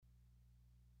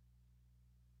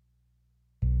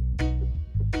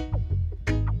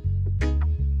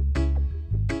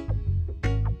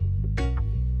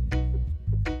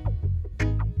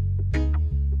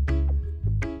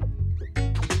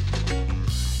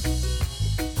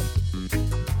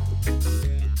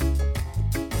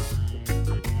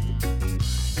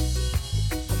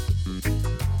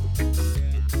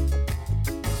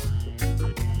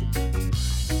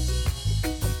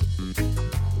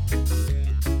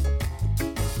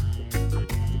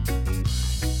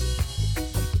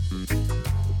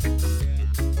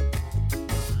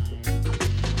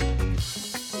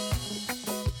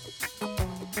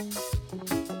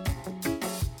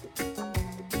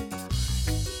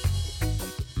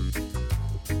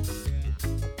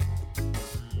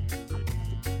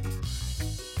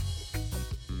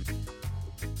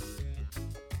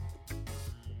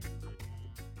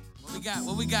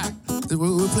What we got?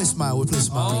 We'll play Smile. We'll play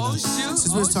Smile. Oh, right shoot.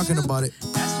 Since we're talking about it.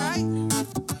 That's right.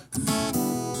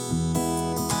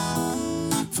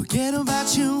 Forget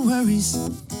about your worries.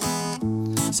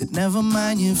 Said never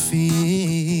mind your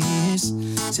fears.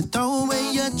 Said throw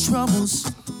away your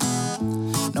troubles.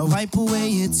 Now wipe away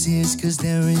your tears. Cause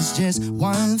there is just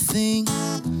one thing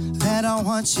that I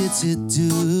want you to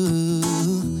do.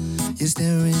 Yes,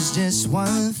 there is just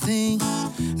one thing.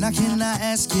 Now can I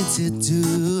ask you to do?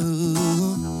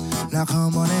 Now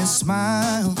come on and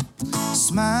smile.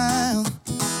 Smile.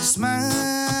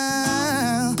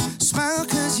 Smile. Smile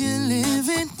cause you're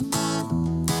living.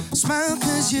 Smile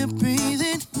cause you're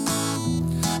breathing.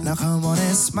 Now come on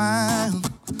and smile.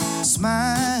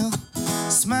 Smile.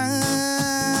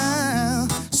 Smile.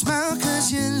 Smile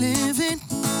cause you're living.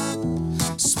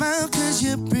 Smile cause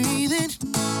you're breathing.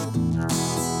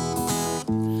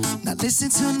 Not listen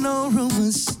to no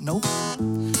rumors, nope.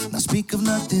 Not speak of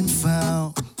nothing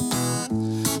foul.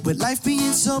 With life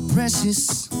being so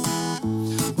precious,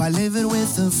 why live it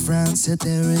with a frown? Said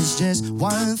there is just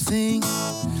one thing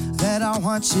that I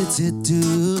want you to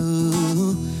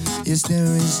do. Yes, there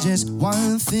is just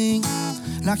one thing.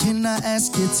 Now can I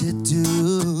ask you to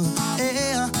do?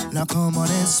 Yeah. Now come on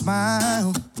and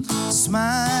smile.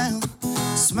 Smile.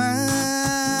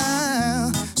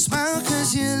 Smile. Smile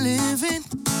cause you're living.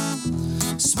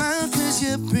 Smile cause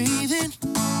you're breathing.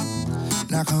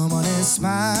 Now come on and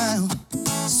smile.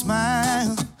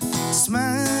 Smile.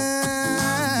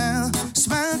 Smile.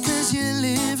 Smile cause you're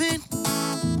living.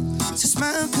 So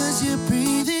smile cause you're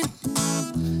breathing.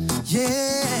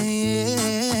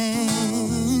 Yes.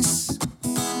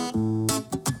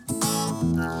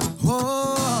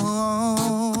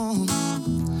 Whoa.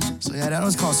 So yeah, that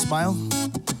one's called Smile.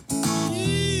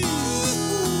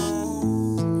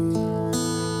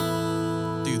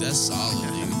 That's solid,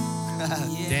 dude.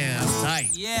 Damn, that's tight.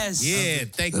 Yes. Yeah,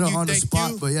 thank you, on the thank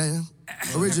spot, you. but yeah.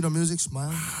 Original music,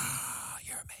 Smile.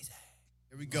 You're amazing.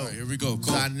 Here we go. Here we go.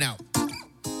 Signing out.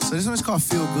 So this one's called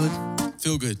Feel Good.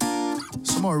 Feel Good.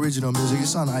 Some more original music.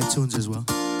 It's on iTunes as well.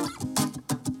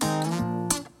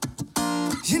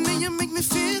 You know you make me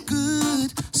feel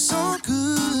good, so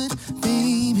good,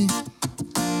 baby.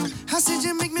 I said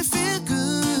you make me feel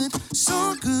good,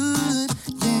 so good,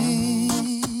 yeah.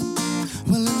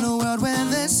 Well, in a world where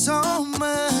there's so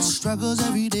much struggles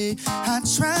every day, I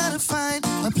try to find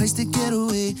a place to get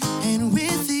away. And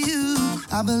with you,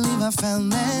 I believe I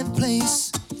found that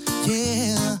place.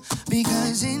 Yeah,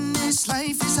 because in this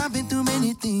life, yes, I've been through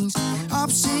many things.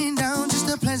 Ups and downs, just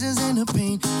the pleasures and the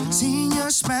pain. Seeing your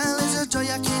smile is a joy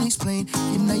I can't explain.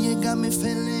 You know you got me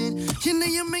feeling. You know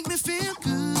you make me feel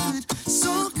good,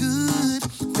 so good,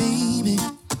 baby.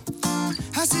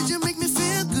 I said you make me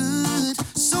feel good,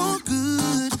 so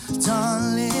good,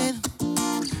 darling.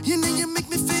 You know you make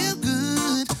me feel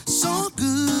good, so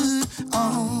good,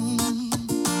 oh.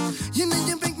 You know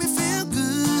you make me feel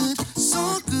good,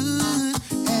 so good,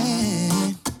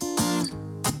 eh.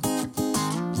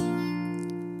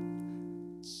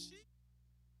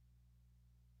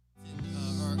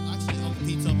 Or actually, Uncle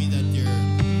Pete told me that they're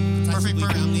the type of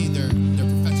family, they're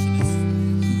perfectionists.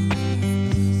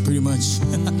 Pretty much.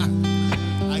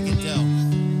 I can tell.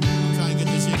 I'm trying to get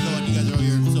this shit going. You guys are over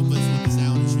here so pleased with the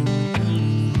sound and shit.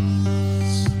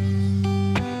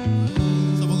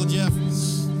 So, Uncle Jeff,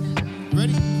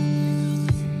 ready?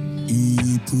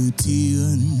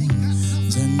 Iputian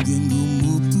jangan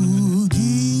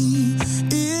gumupugi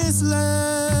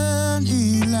Islan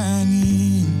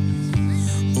ilangin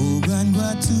Ogan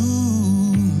guatu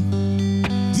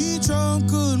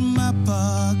Gichongkun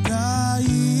mapagais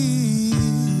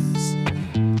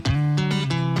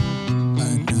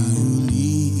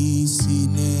Anayuli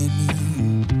isineni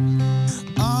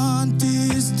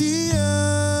Antis dia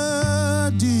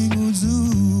dinguzu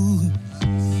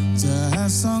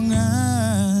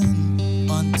Tahasongan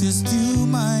Antis tiu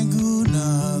mai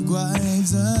guna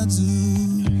guaizatu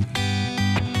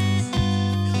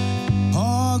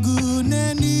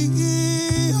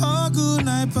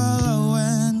Hogunai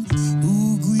palawan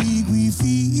Ugui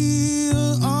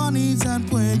feel Onitan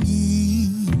puenyi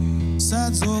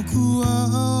Satokua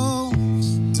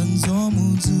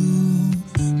Tanzomutu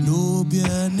No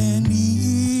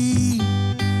bianeni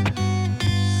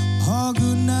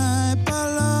Hogunai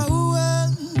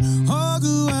palawan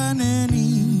Hoguaneni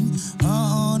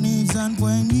Onitan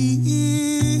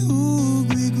puenyi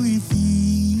Ugui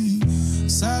feel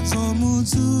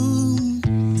Satomutu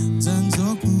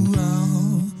Tanzokua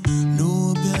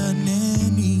no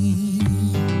bianeni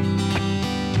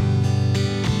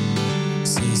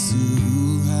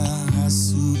Sesuha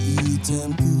hasu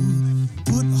itempu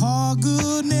Put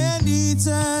hogu neni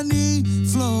tani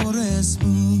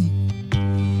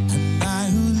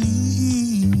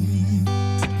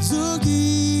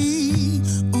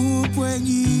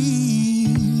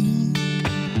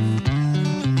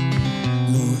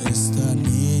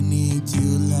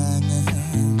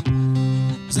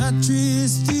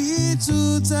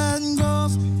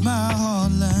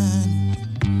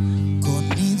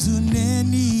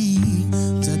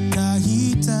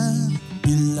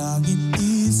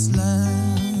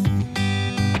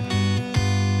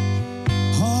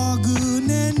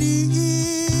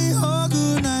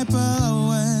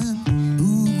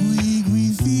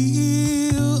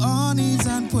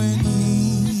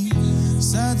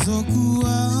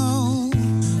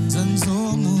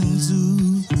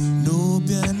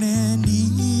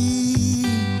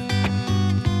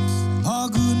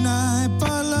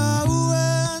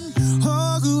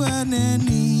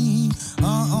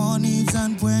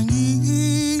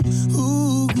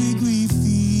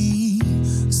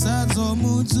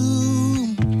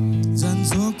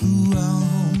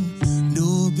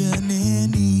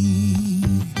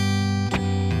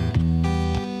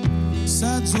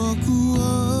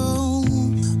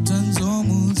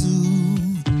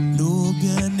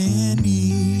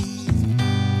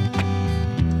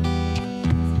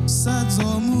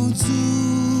Sazomutu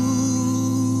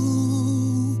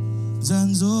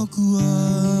Zanzokua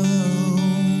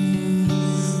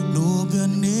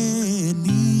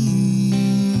Nobianeni.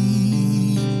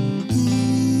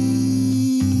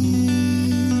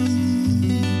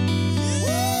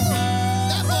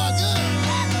 That's all good.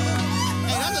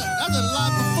 Hey, that's a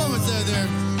live performance there.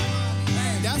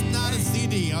 That's not a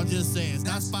CD. I'm just saying. It's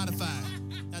not Spotify.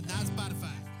 That's not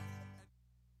Spotify.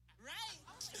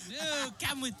 Dude,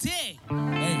 Kamute. Hey,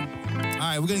 All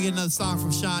right, we're gonna get another song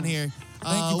from Sean here.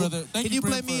 Thank you, brother. Thank Can you, you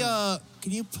play Brent, me? for-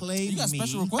 Can you play You got me?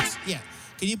 special requests? Yeah.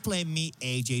 Can you play me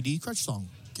a JD Crutch song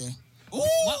okay.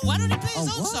 Why don't he play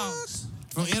his own songs?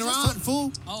 from In Around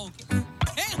Fool? Oh, okay.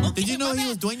 Hey, okay, Did you know my he bad.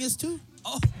 was Dueñas too?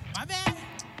 Oh, my bad.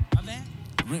 My bad.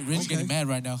 Rich getting mad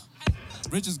right now.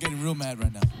 Rich is getting real mad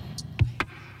right now.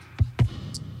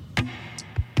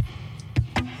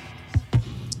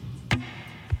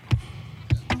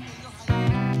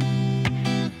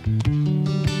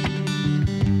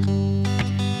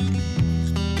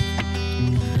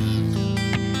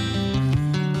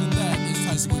 And that is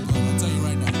Tyson Whitlow, I'll tell you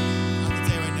right now. I can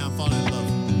tell you right now, I'm falling in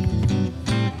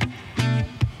love.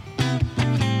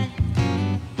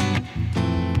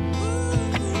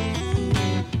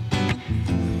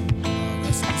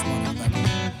 That's smart on the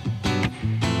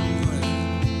back.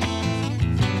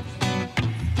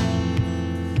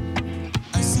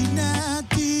 I see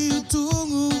Nati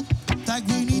Utungu,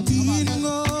 Tagwini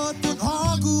Tingo, Put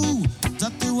Hagu,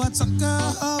 Tati Watsaka,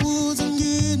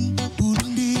 Awuzangin,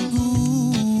 Undingu.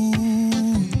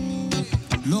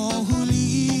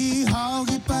 Lohuli,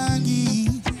 Haugi Pangi,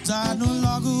 Zanu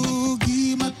Lagu,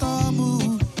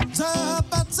 Gimatamu,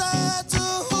 Zapata to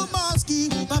Humaski,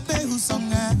 Pape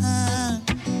Husanga.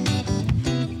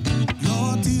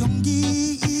 Loti Hongi,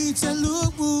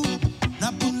 Ichalubu,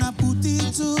 Napu Napu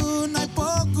Titu,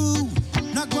 Naipoku,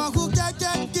 Nagwahu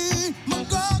Gagaki,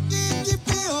 Magogi,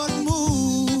 Kipiormu.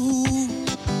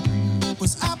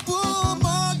 Pues Apu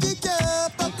Mogi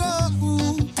Kepakoku,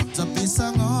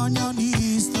 Zapisang onyo ni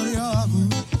istoryaku,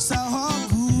 sa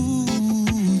hogu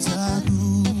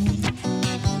tagu.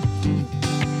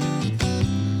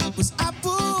 Pues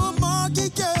Apu Mogi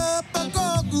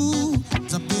Kepakoku,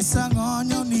 Zapisang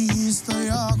onyo ni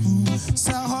istoryaku,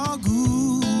 sa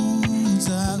hogu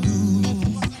tagu.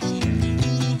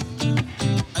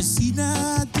 I see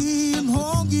natin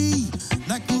hongi,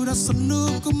 nakura sa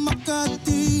nuku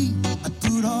makati,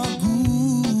 aturagu.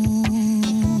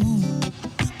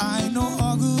 I know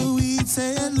hogu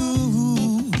itelu,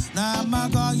 na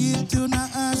magayitu na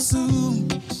asum,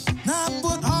 na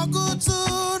put hogu tu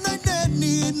na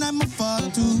deni na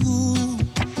mafatu.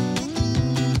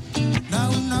 Na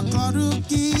una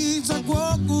karuki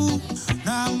zagwaku,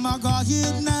 na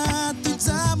magahit na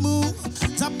titamu,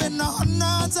 zape na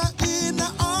hana za ina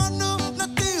anu na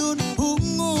tiun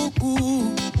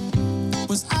hungu.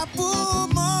 Pues apu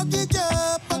mogi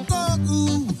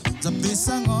kepakoku, zape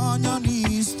sa ngonyo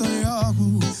ni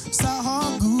istoryaku, sa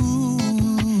hogu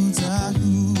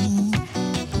tagu.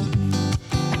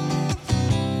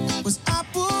 Pues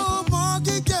apu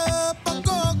mogi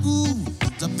kepakoku,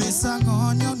 zape sa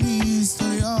ngonyo ni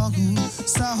istoryaku,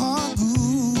 sa hogu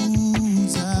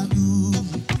tagu.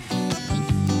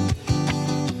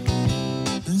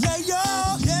 Lay your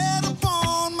head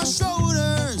upon my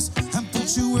shoulders and put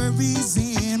your worries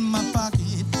in my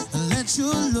pocket and let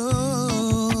your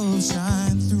love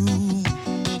shine through.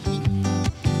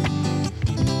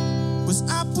 Pues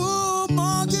apu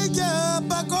mogi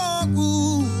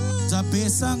kepakoku, zape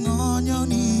sa ngonyo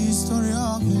ni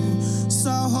istoryaku,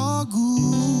 sa hogu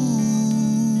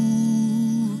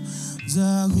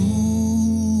tagu.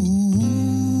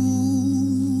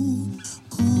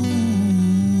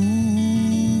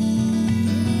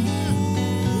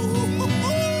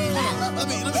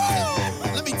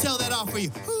 Let me tell that off for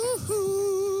you.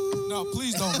 No,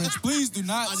 please don't, Rich. Please do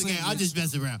not sing Okay, I'll this. just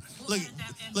mess around.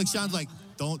 Look, Sean's like,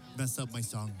 don't mess up my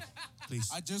song, please.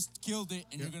 I just killed it,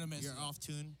 and you're gonna mess You're it up. off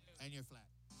tune and you're flat.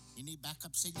 You need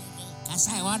backup singer, because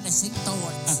I want to sing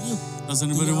towards you. Does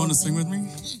anybody want to sing with me?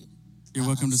 You're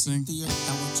welcome to sing. To you,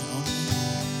 towards you only.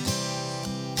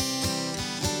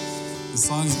 The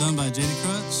song is done by JD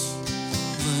Crutch,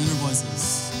 the Inner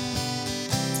Voices.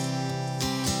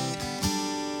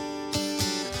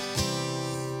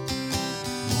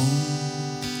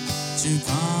 Won't you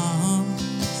come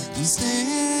and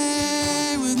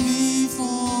stay with me for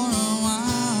a while?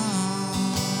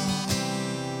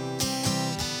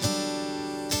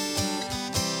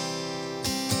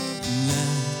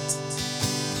 Let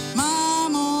my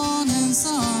morning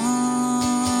sun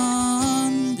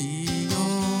be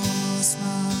your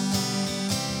smile.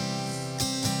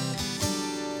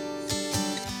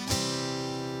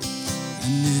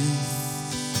 And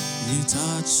if you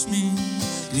touch me,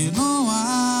 you know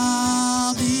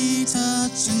I'll be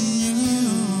touching you.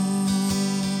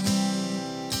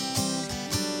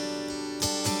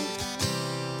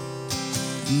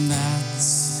 And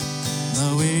that's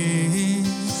the way,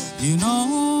 you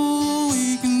know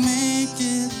we can make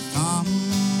it come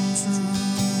true.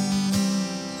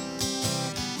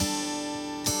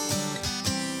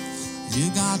 You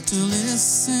got to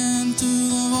listen to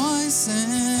the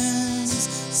voices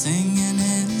singing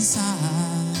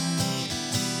inside.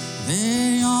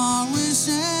 They are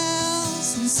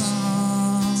wishes and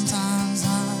sometimes I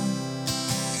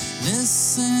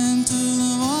listen to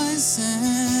the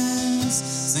voices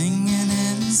singing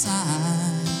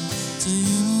inside to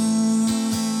you.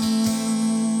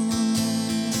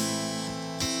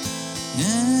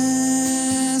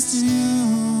 Yes, to you.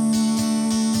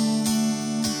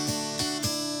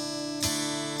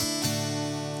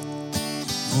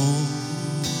 Oh,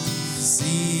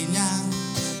 sinya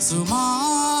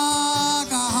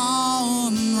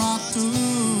sumagahaon raktu.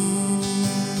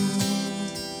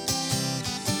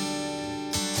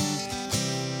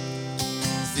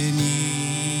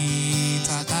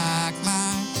 Finita takma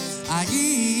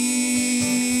aginin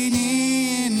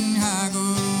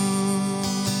hago.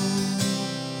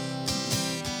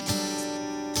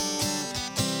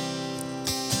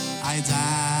 Ai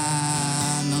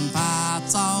non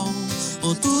patao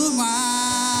o tu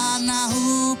na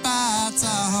hu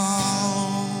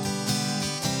patao.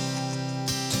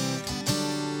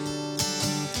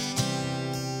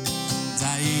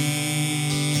 Dai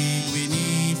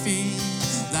winifi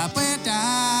da peta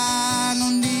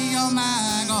non dio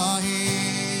magohi.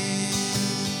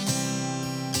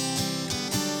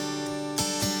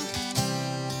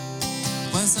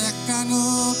 Pues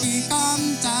kangu ki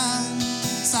kantan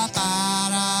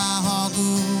satara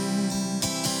hogu.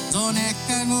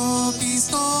 Zonekkangu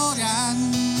historian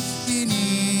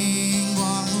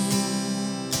kiningwahu.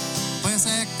 Pues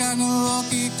kangu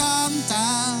ki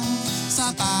kantan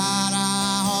satara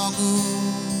hogu.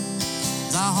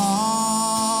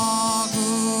 Zahogu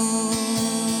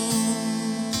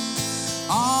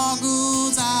Ogu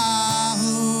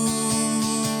zahu.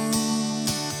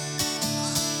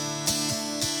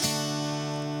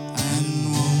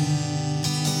 And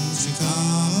won't you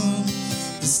come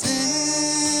and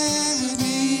stay with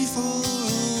me for a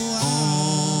while?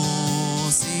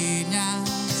 Oh, sinya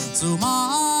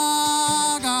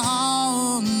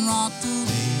sumagahaon raktu.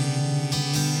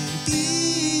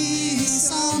 Maybe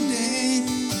someday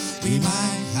we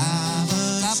might have a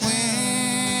chance.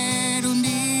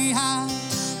 Undiha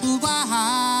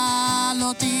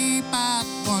ubahalo tipat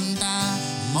konta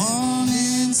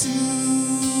morning to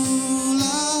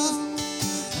love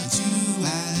that you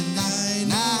and I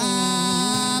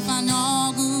know.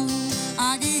 Panyogu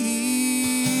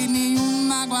agihini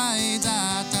umagway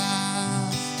data.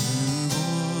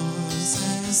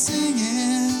 Voices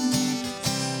singing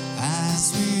as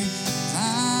we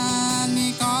tani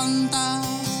konta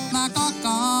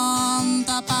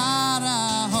makokanta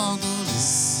para hogo.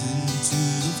 Listen to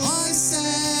the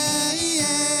voices,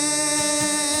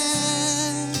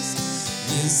 yes.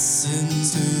 Listen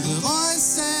to the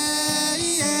voices,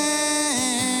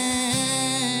 yes.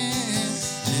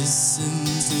 Listen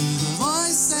to the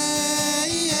voices,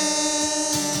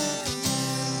 yes.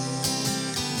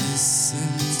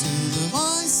 Listen to the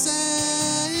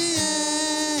voices,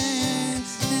 yes.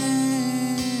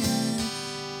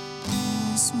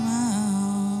 Oh,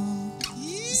 smile.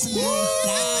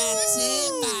 Fancy,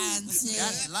 fancy.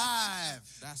 That's live.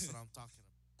 That's what I'm talking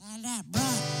about. Ala,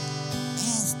 brought.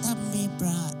 Esta me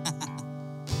brought.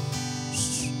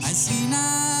 Ay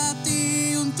sinati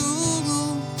yung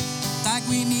tugo,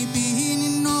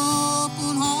 tagwinipihin no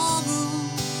punhogo,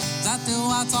 dati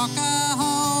watoka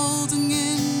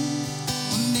holdingin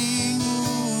undingo.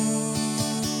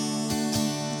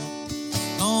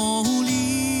 No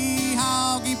huli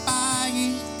haugi pagi,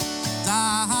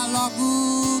 dahalogu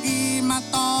gi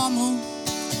matomu,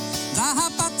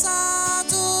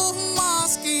 dahapatatu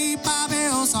maski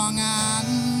pabeo songan.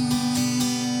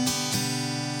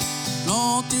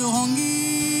 Lo tiu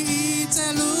hongi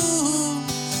telu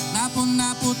napun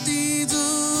naputi tu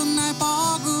nai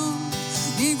pogu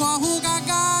ni gua hu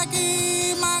gagagi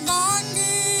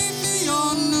magongi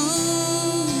pionu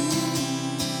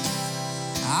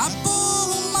apu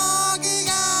magi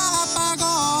ga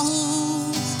pagohu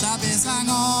ta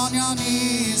besangonyo ni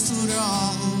studio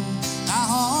ta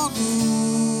hogu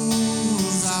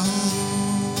zahu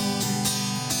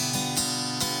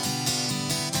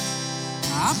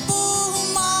apu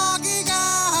magi ga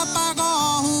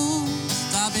pagohu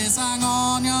ta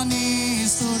besangonyo ni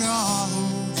studio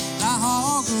ta hogu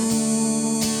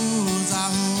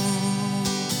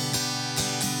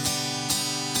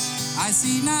Ai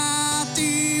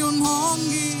sinati un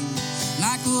hongi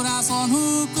na kurason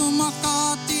hukum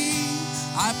makati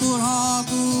ai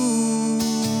purhagu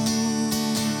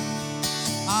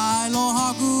ai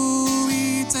lohagu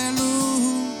itelu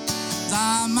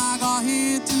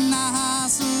Zamagahit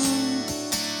nahasu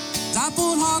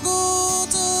Zapurhagu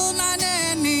tu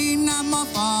naneni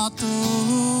namapatu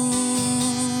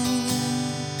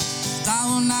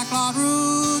Zauna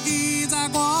klarugi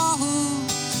zagwahu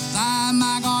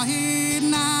Zamagahit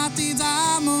nati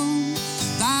zamu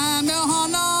Zamil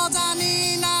hono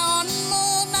zanina onmu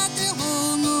nati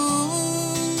hungu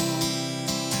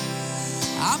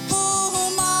Apu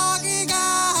humagi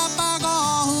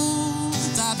gahapagohu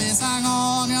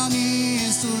Zabesangonyo ni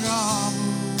surahu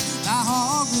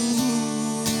Dahogu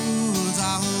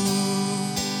zahu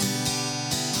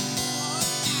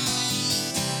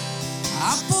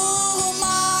Apu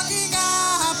humagi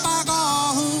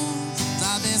gahapagohu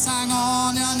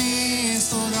Zabesangonyo ni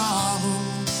surahu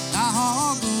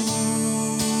Dahogu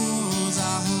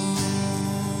zahu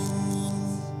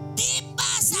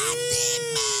Tipas at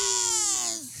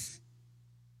tipas!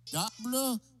 Doc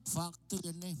Blue, fuck to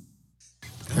your name.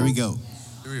 Here we go.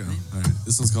 Here we go. All right.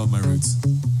 This one's called My Roots.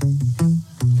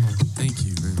 Thank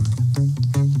you very much.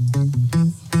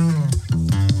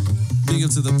 Big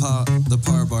up to the Par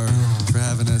Bar for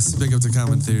having us. Big up to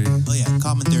Common Theory. Oh yeah,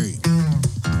 Common Theory.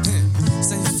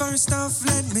 Say first off,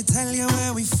 let me tell you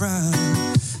where we from.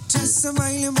 Just a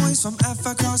million boys from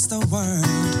Africa across the world,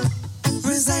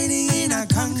 residing in a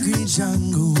concrete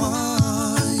jungle.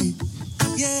 Why?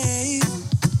 Yeah.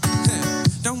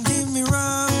 Don't get me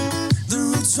wrong, the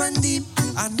roots run deep.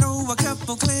 I know a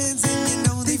couple clans and you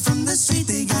know they from the street.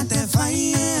 They got that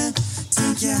fire,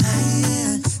 take you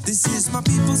higher. This is my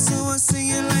people, so I sing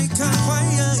it like a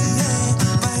choir. Yeah.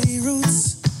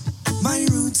 My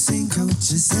roots and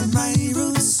cultures and my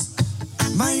roots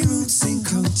and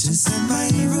cultures and my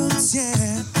roots,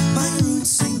 yeah. My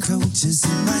roots and cultures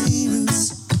and my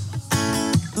roots.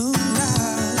 Ooh,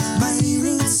 Lord.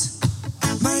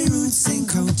 My roots and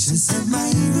cultures and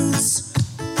my roots.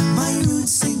 My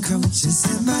roots and cultures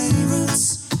and my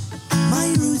roots.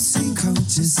 My roots and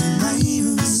cultures and my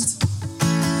roots.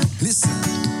 Listen,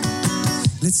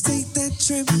 let's take that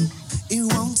trip. It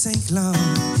won't take long.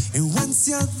 And once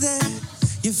you're there,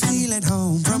 you feel at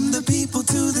home. From the people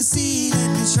to the sea, let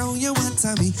me show you what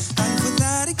I mean. Life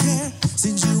without a care,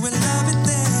 since you will love it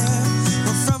there.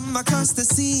 We're from across the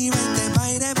sea, right there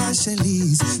by the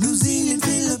Marshallese, New Zealand,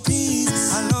 Philippines,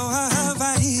 Aloha,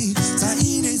 Hawaii,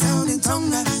 Tahiti, Sound and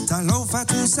Tonga, Talofa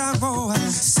to Samoa,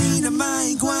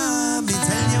 Sinai, Guam. Me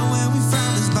tell you where we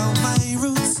from is about my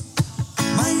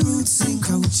roots and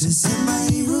cultures and my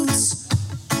roots.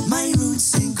 My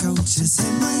roots and cultures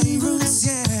and my roots,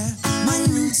 yeah. My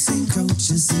roots and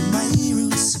cultures and my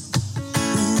roots.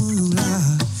 Ooh,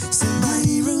 Lord. Say my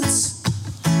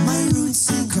roots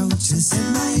and cultures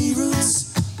and my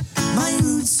roots. My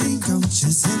roots and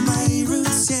cultures and my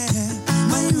roots, yeah.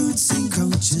 My roots and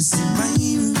cultures and my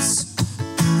roots.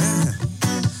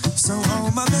 So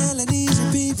all my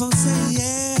Melanesian people say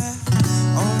yeah.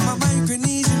 All my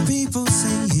Micronesian people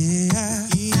say yeah.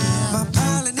 My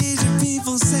Polynesian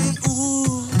people say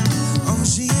ooh.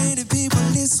 Oceanic people,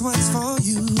 this one's for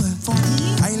you.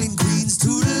 Island queens to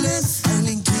the left,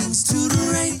 island kings to the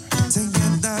right.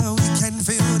 Together we can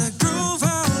feel the groove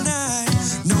all night.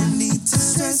 No need to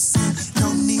stress,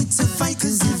 no need to fight,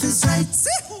 cause if it's right,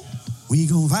 we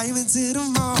gon' vibe into the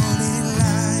morning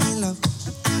light, love.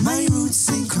 My roots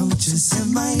and cultures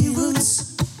and my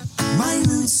roots. My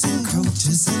roots and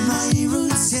cultures and my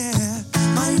roots, yeah.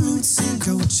 My roots and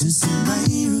cultures and my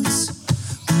roots.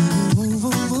 Ooh,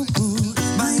 ooh, ooh, ooh.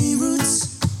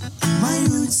 My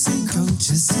roots and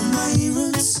cultures and my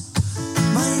roots.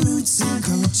 My roots and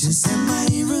cultures and my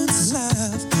roots,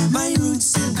 love. My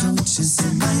roots and cultures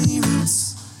and my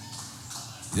roots.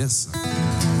 Yes. All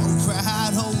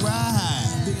right.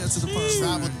 Big up to the Par Bar.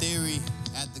 Tribal Theory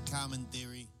at the Common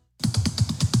Theory.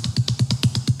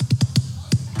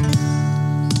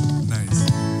 Nice.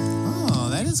 Oh,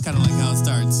 that is kind of like how it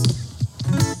starts.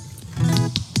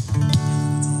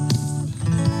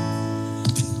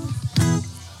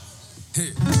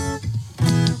 Hey.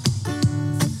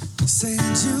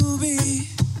 Said you'll be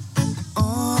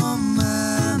on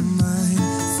my mind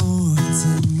for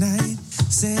tonight.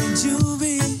 Said you'll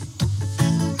be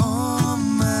on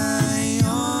my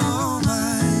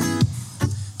mind.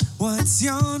 What's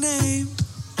your name?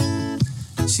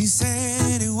 She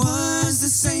said it was the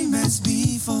same as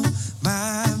before.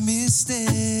 My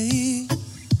mistake.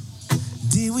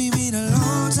 Did we meet a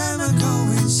long time ago?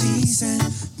 And she said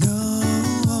no,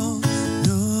 no.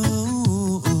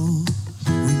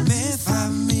 We met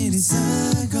 5 minutes ago.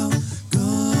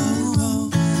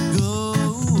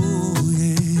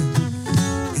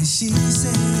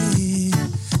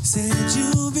 said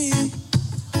you'll be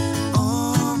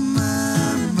on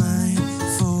my mind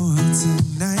for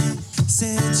tonight.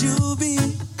 Said you'll be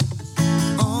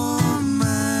on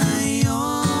my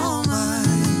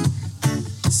mind.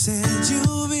 Said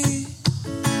you'll be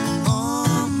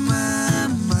on my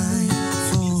mind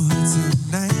for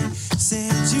tonight.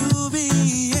 Said you'll be,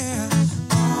 yeah,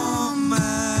 on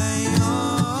my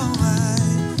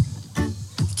mind.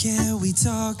 Can we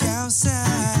talk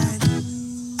outside?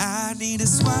 I need to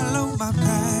swallow my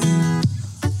pride.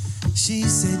 She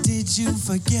said, did you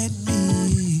forget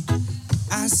me?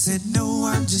 I said, no,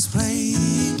 I'm just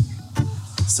playing.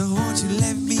 So won't you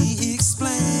let me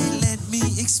explain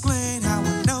how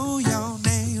I know your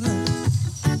name.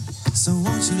 So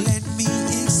won't you let me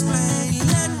explain.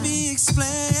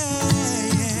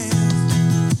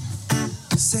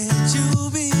 Said you'll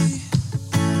be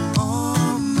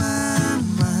on my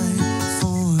mind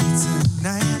for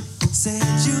tonight. Said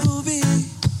you'll be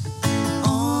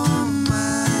on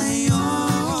my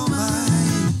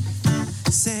mind.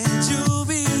 Said you'll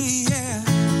be, yeah,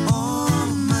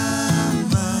 on my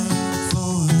mind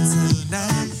for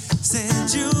tonight.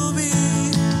 Said you'll be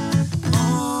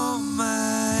on my mind.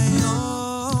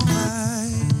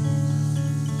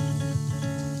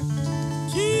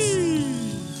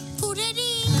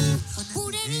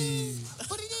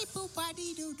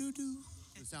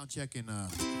 Sound checking. Me.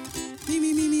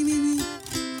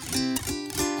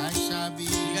 Hi, Shabby.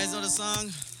 You guys know the song?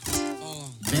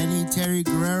 Benny Terry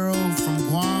Guerrero from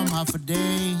Guam, half a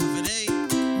day. Today.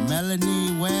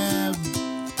 Melanie Webb,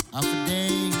 half a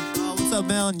day. What's up,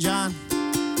 Mel and John?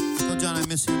 Tell John I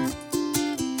miss him.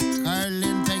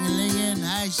 Carlin Pengalingen,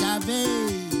 hi, Shabby.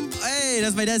 Hey,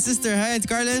 that's my dad's sister. Hi, Aunt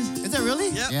Carlin. Is that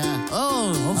really? Yep. Yeah.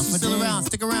 Oh, hope Half she's a still day. around.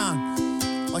 Stick around.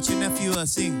 Watch your nephew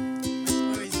sing.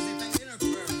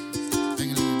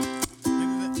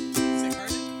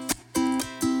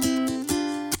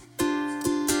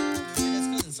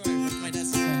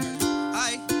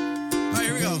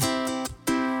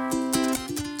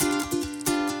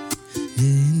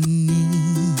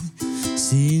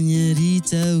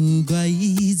 Señorita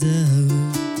Uguaizao,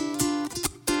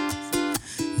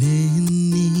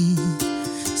 Neni,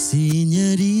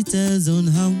 Señorita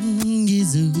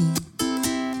Zonhangizu,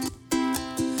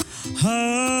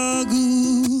 Hagu,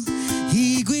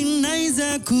 Higuinaiza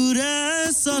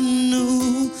Corazono,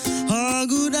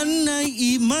 Hagu Danai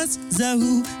Imas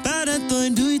Zahu, para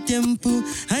todo tempo,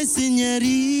 ai señorita.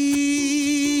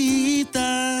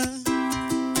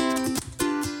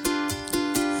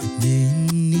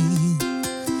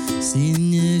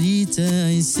 Señorita,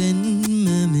 I send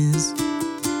mames.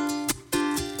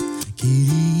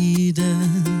 Querida,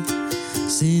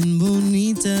 sen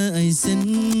bonita, I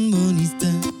send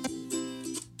bonita.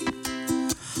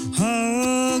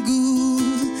 Hagu,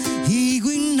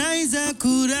 higuinaiza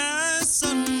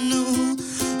corazono.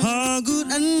 Hagu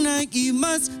anak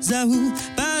imas zahu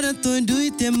para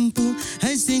todo tempo,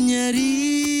 ai señorita.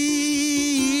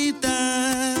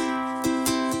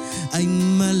 Ay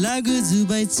malago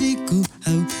zubai chiku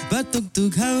how batok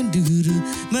tuk how duru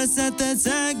masata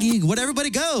sagi. What everybody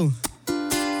go?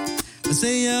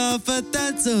 Say ya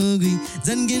fatatsogi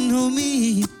zangin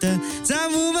homita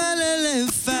zamu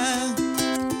malelefa.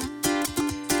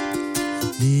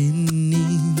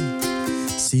 Nini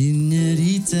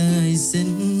señorita I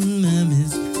send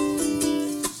mames.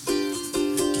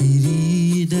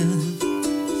 Querida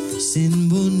sen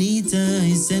bonita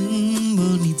I send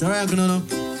bonita. All right, no.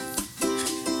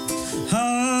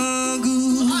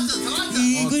 Hagu,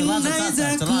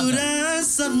 iguinaiza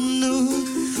corazono.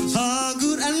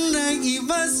 Hagu anak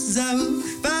ibas zau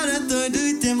para todo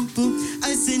tempo.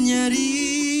 Ay señorita.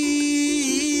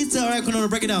 All right, Konono,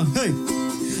 break it down. Hey.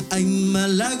 Ay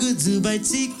malago zubai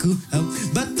chiku how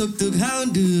batok tuk how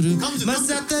duru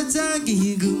masata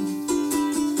jagigu.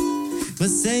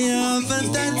 Masaya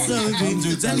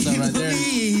fatatsogi zangin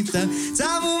homita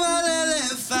zamu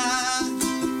malelefa.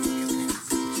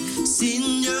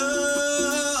 Signora,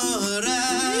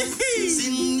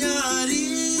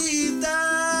 signorita,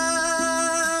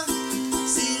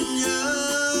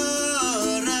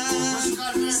 signora,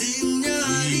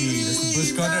 signorita.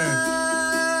 Bush Cutter.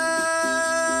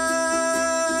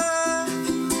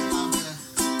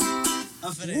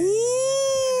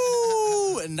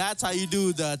 Ooh, and that's how you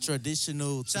do the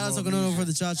traditional. Shout out to Konono for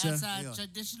the cha-cha. That's our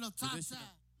traditional cha-cha.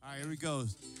 All right, here we go.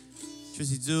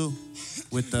 Trissy Zoo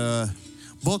with the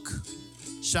book,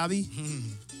 Shabby.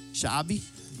 Shabby.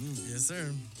 Yes,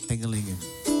 sir. Pengalingen.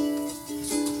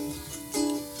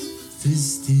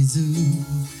 Tristizu,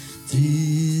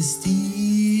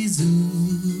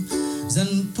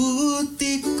 zan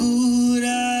puti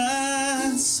corazono.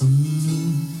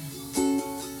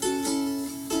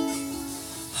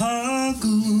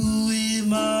 Hagu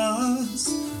imas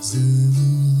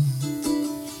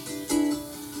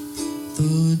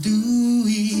todo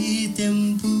e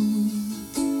tempo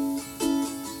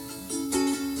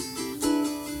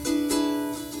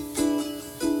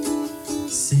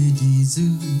sedizu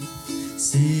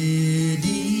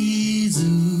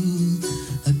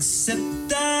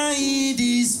acceptai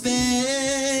dispensation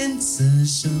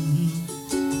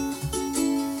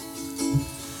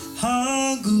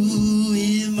hagu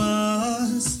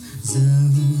imas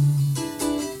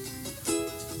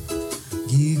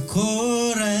gi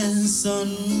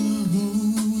corazón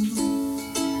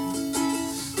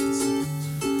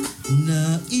na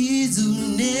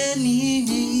izuneni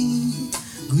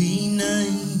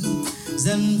guinai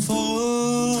zan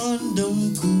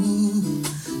fondongku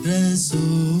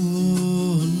razonku.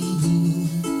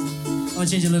 I'll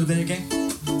change a little bit, okay?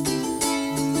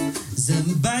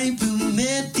 Zambai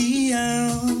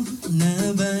pumetiau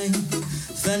nabai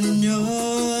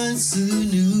fanyon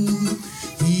sunu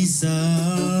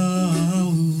hisau.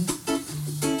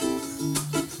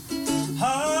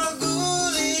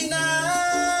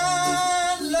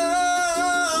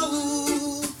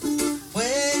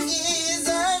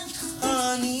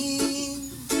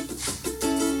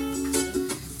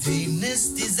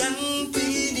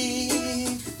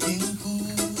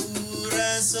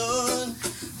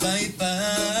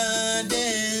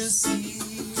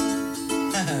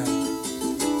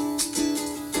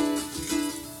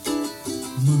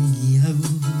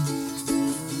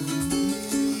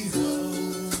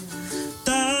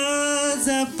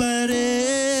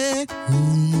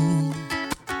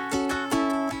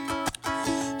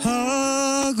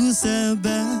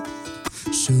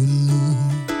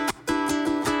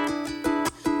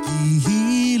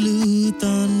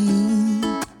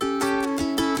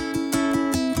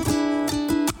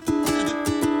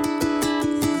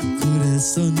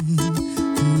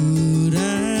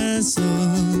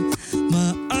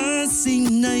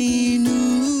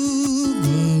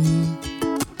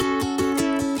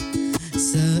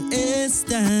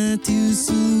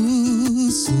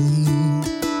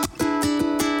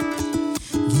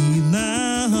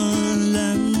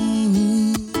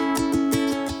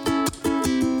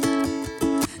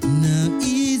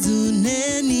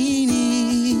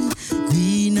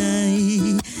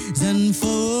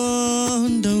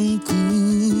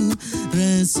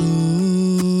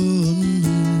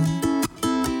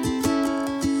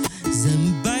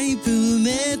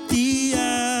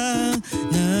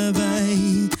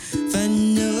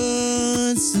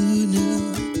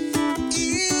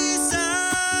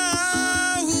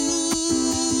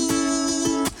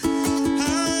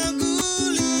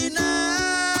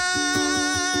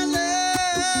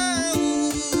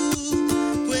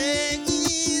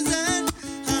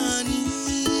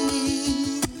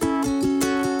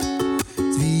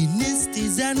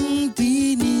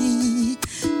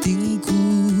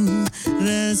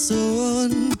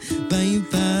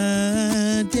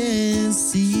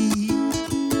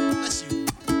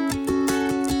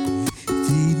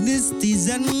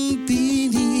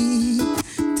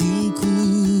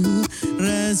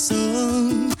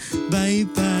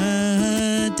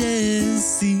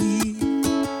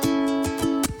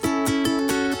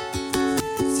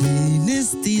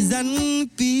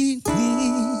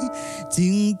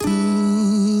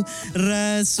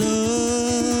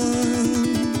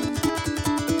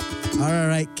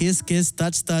 Kiss,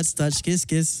 touch,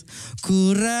 kiss.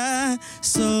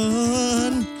 Corazón.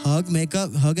 Hug and make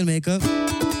up.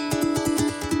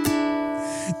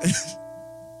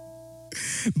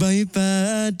 Bye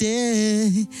padesi.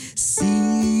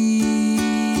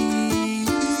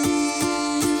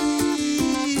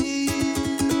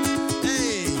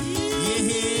 Hey,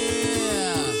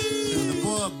 yeah. The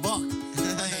boy Buck.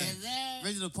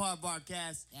 Original Part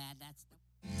Barcast. Yeah, that's the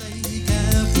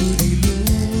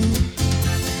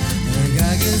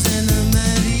Gagas and a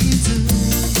marido.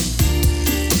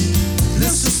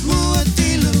 Let's just move a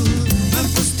tilo. I'm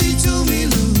posticho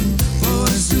milo. Oh,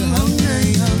 as you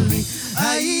hungry, hungry. I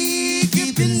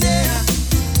keep in there.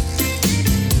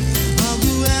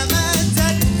 Agu ama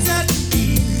tati.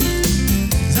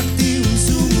 Zati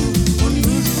usumu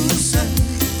onurusa.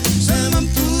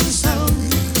 Samampusa.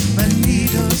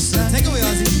 Bandidosa. Take away,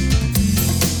 Ozzy.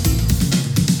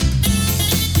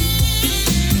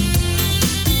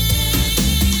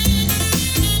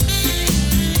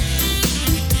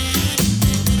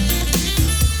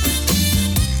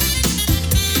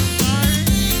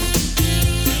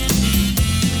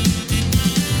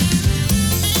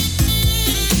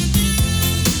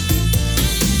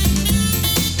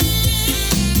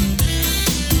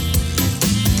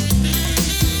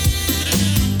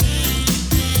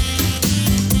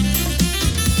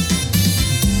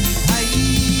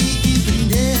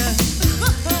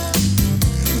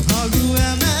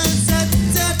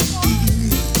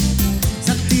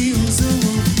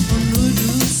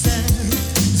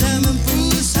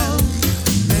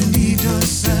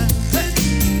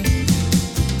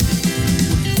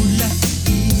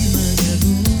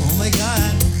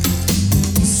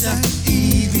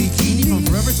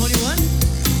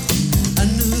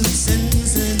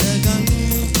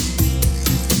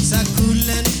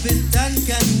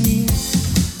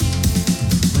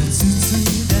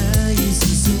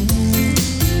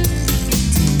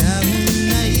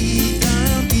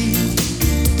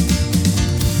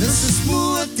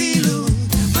 semua tilu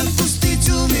Magpusti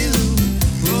tumilu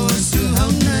Buwas yung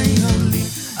haunay hauli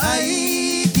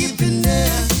Ay kipinde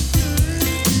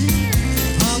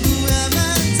Hagu ema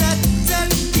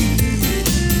tatati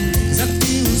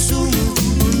Zakti usumu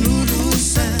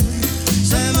unulusan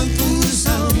Saya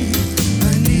magpusaw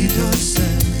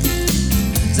Manidosan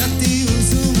Zakti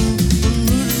usumu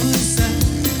unulusan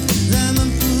Saya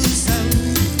magpusaw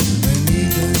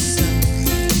Manidosan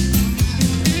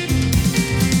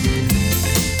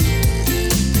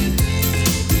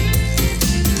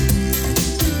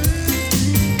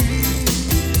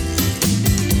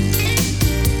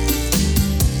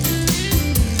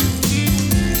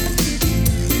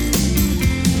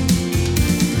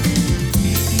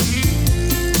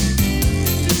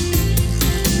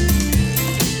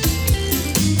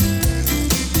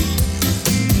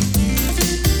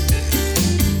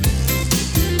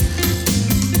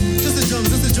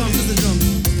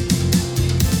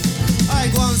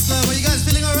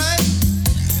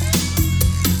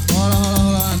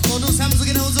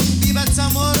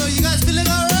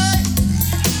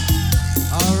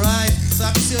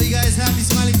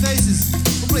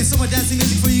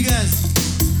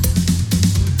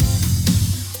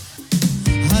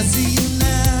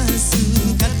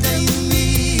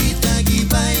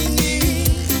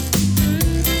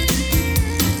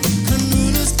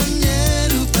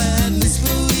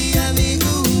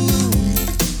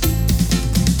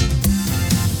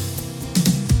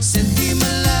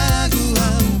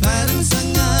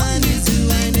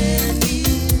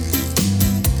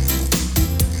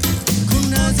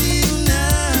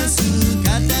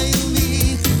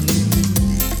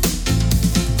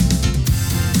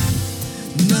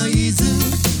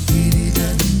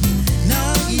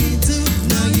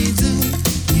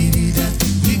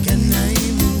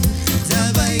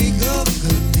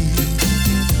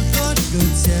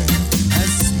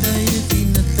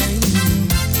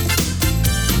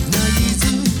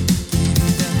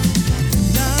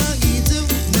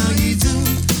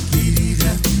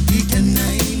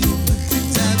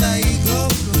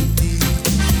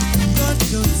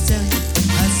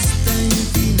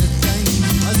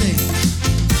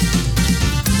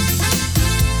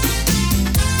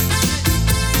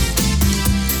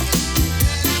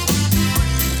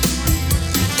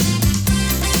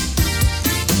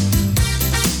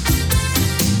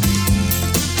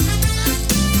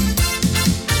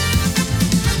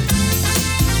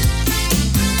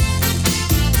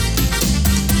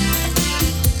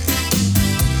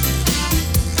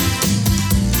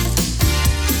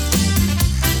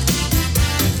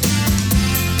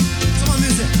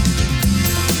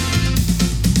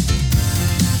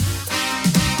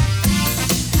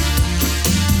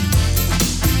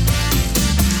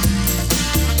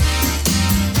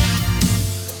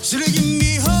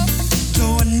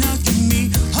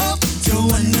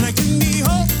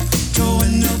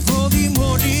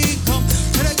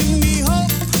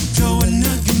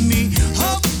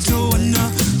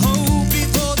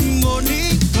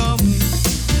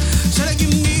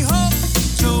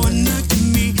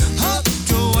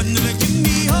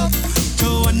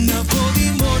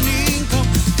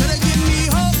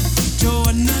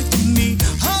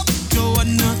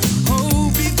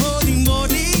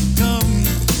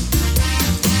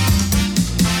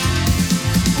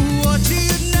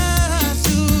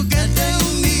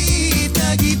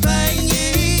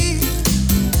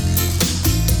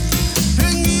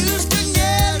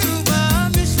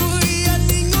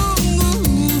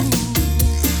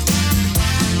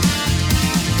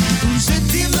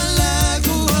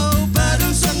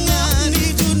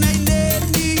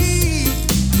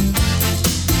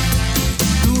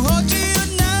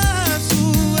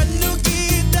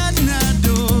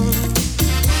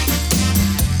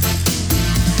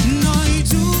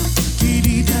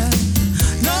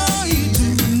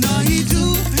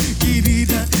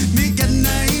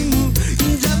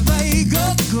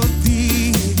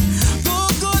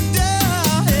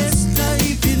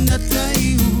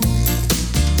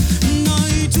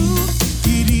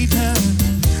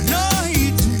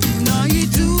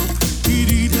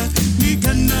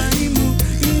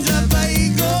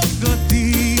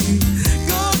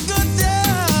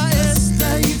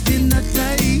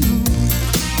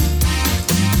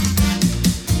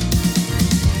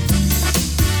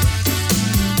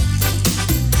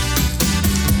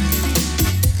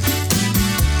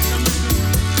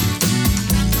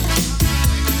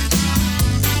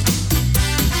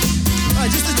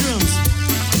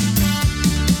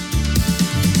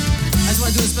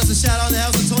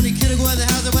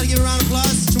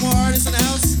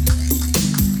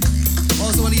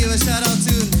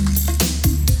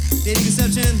Katie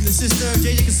Conception, the sister of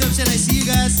JJ Conception. I see you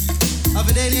guys. Have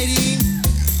a day, Nadine.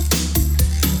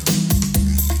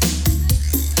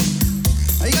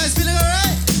 Are you guys feeling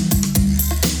alright?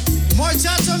 More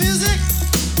cha-cha music?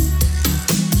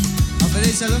 Have a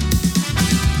day, Shalom.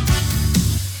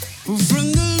 From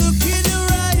the look in your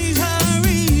eyes, I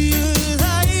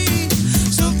realize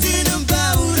something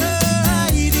about her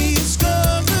I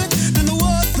discovered, and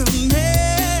what the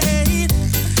man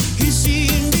he's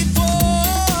seen before.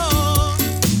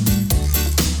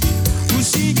 Well,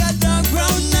 she got dark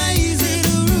brown eyes and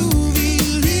a ruby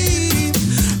lip,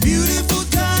 beautiful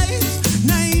thighs,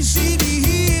 nice shady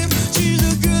hip. She's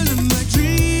the girl of my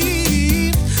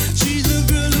dream. She's the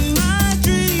girl of my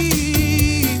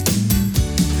dream.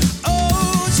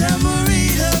 Oh,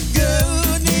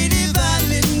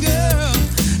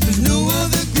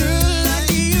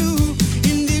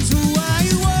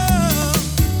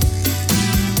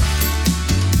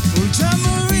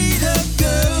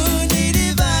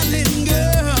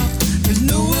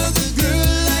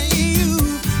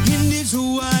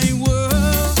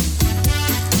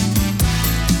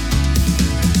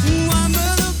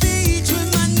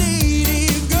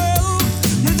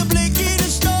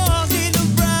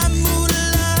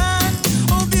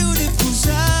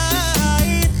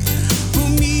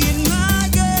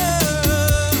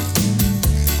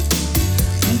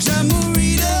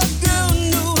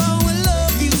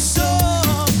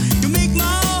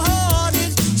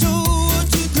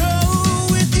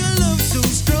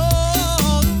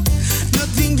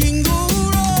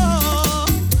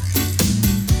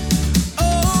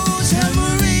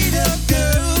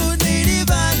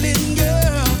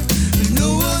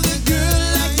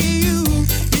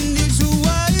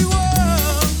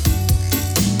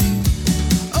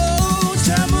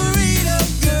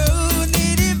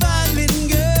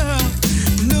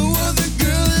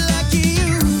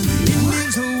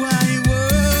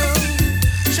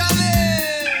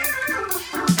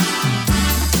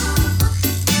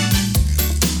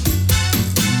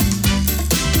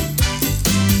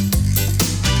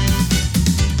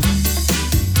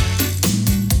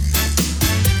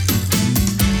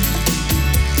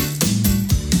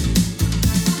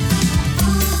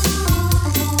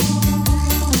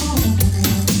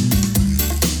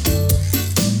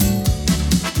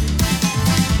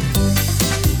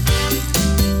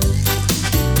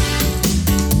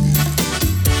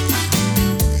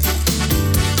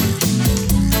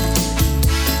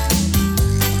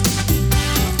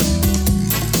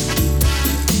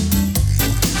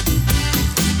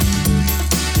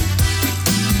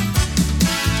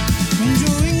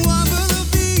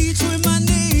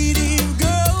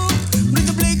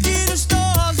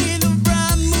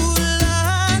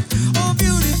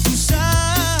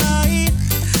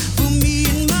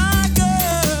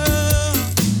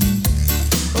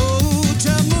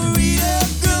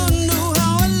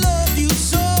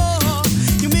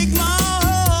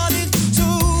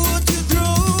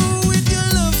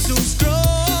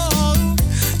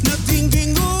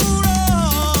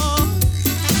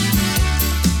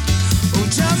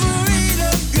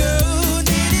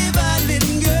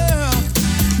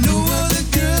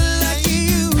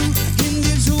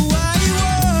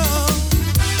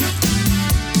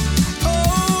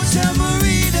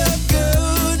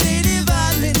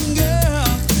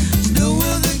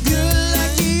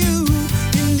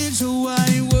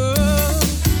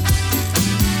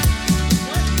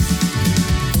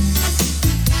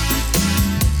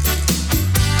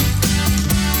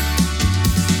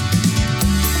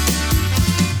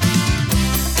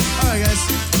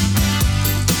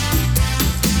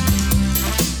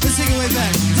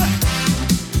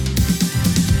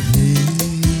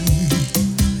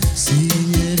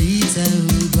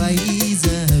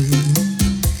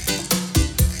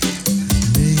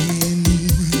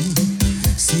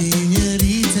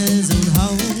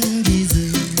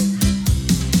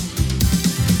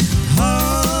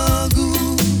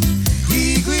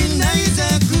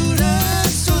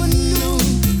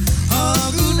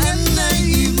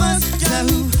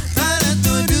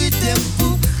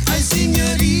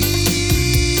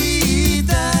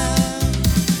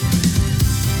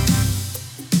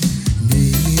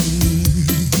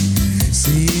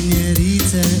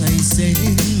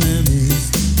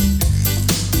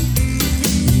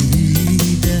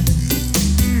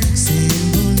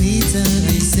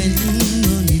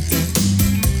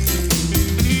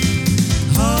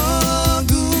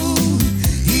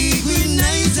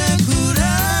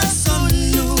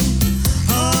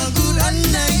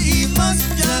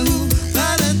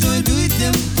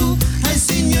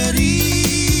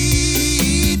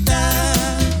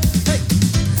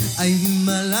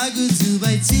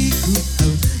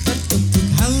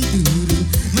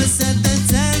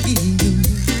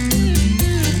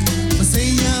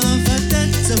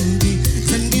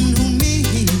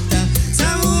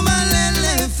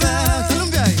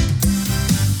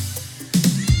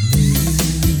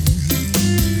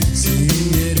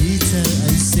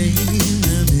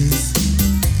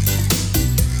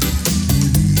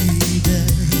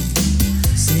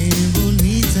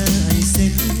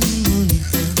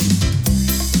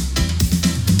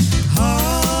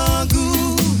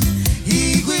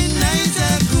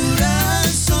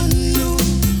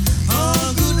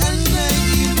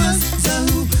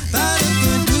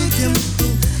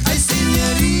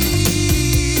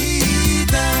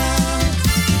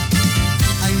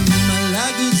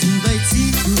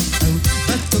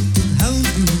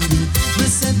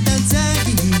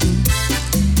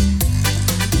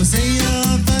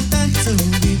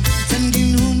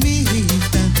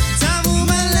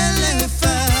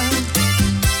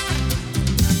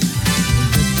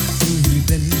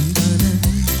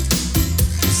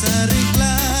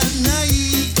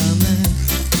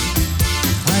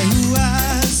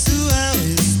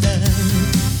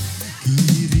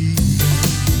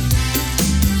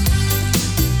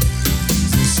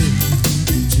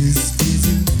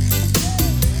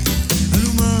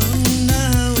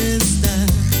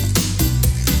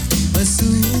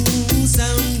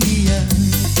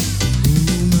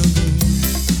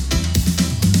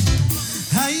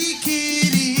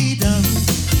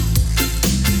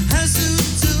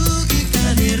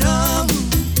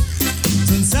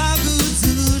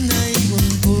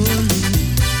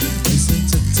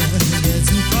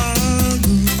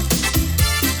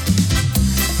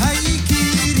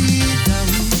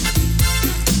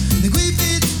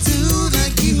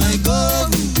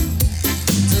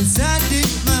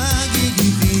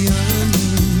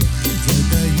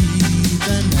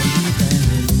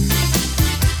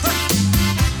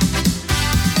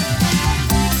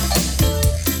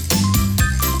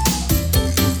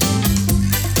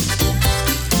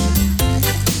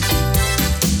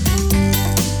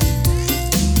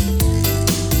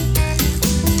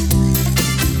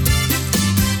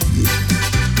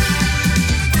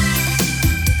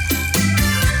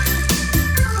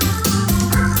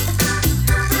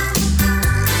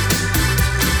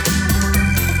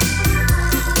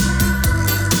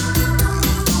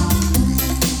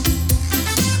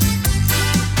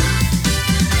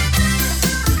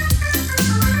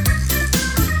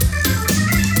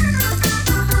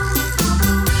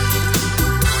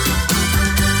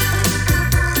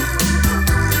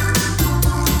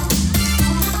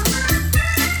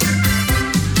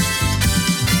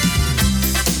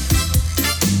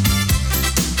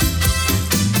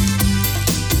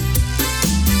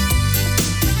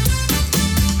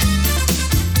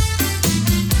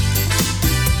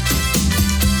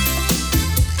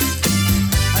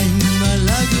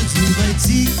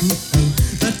 siku au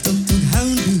batugtog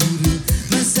haunduru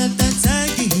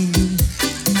masatatsaginu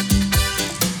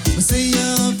masaya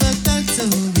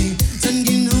patatsogi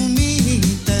sangin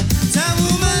humihita tamu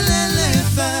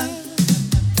malelefa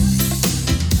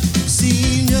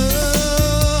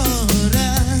Signora,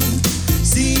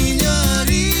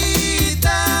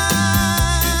 signorita,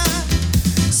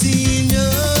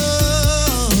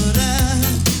 signora,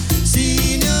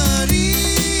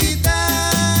 signorita.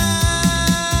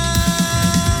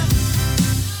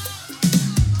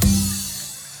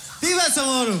 Viva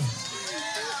Samoro!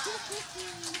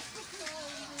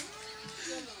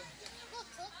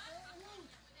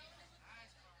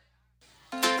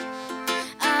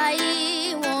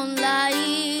 I won't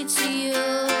lie to you.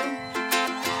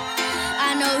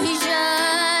 I know he's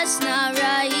just not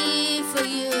right for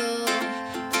you.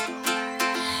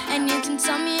 And you can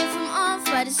tell me if I'm off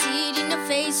by the see it in your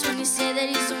face when you say that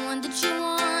he's the one that you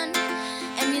want.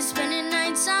 And you're spending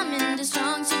night time in the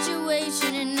strong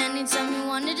situation. And anytime you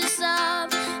wanted to stop,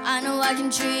 I know I can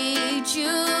treat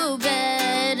you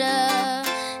better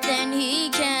than he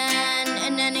can.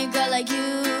 And any girl like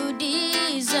you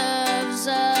deserves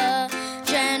a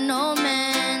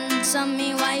gentleman. Tell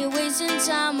me why you're wasting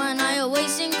time, why now you're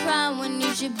wasting crowd when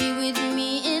you should be with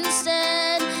me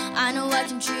instead. I know I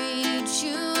can treat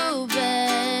you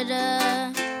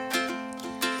better,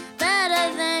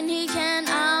 better than he can.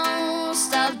 I'll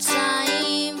stop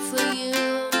time for you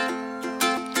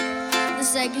the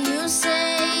second you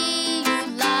say you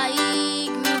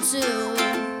like me too.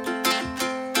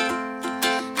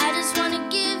 I just wanna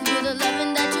give you the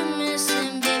loving that you're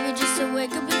missing, baby, just to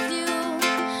wake up with you.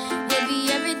 You'll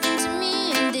be everything to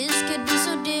me, and this could be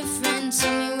so different.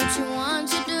 Tell me what you want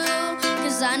to do,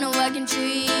 'cause I know I can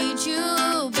treat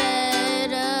you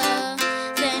better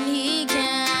than he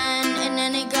can. And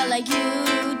any girl like you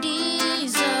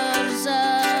deserves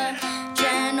a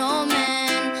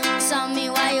gentleman. Tell me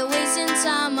why you're wasting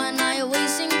time, why now you're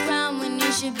wasting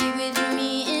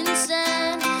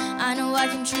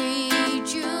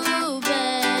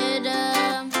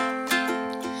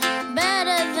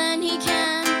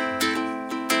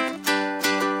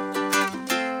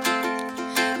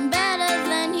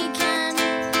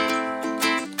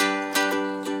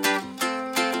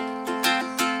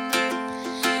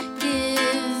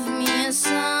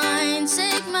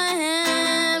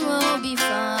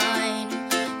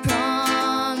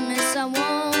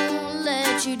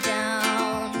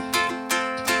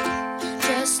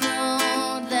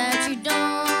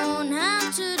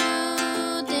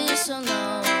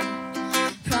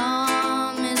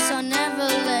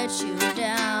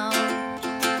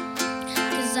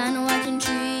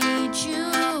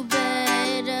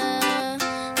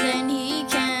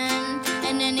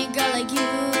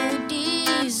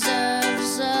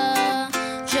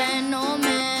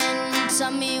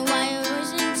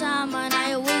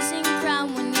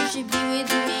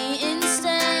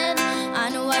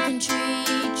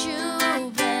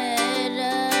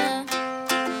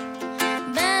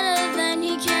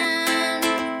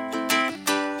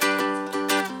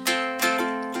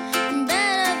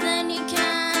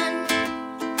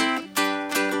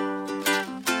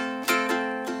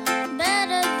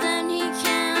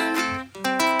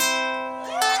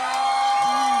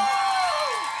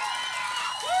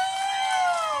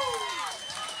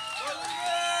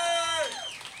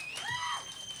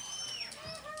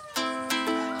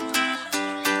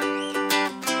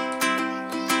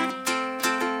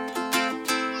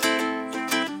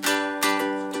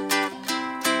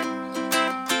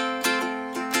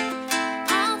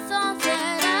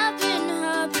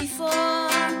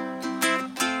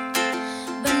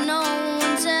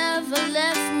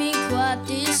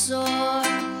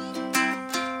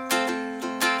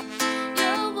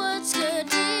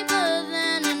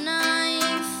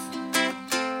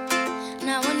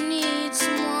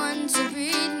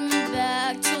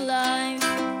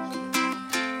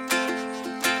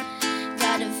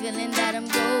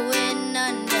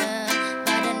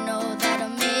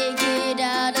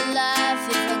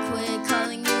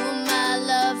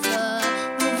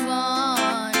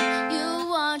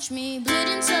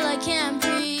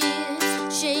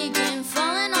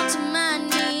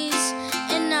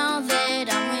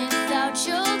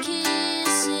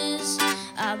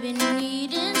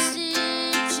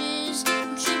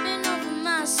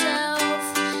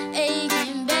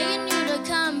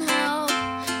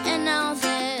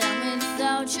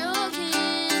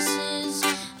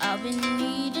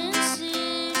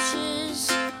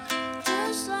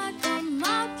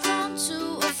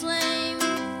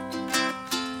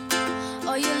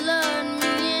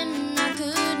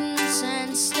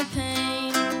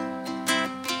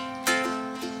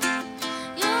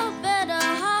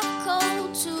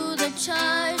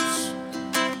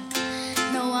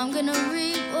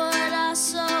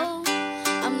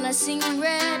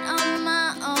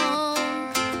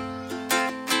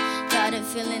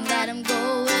feeling that I'm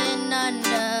going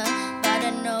under, but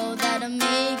I know that I'll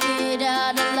make it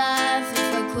out alive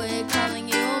if I quit calling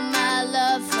you my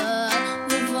lover.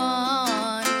 Move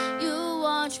on. You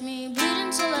watch me bleed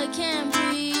until I can't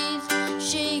breathe,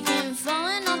 shaking,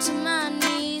 falling onto my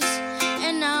knees.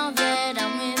 And now that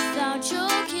I'm without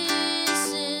your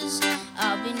kisses,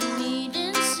 I've been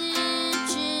needing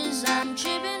stitches. I'm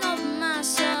tripping over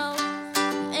myself,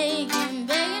 aching,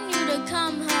 begging you to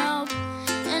come help.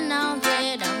 And now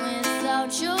that I'm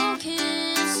without your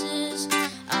kisses,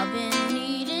 I've been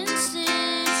needing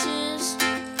stitches.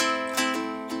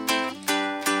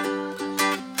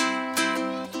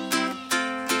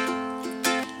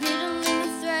 Needle in the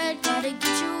thread, gotta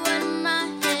get you out of my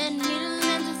head. Needle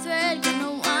in the thread,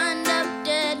 gonna wind up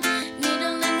dead.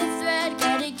 Needle in the thread,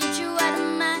 gotta get you out of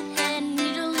my head.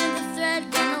 Needle in the thread,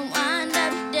 gonna wind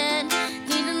up dead.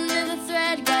 Needle in the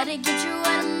thread, gotta get you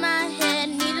out of my head.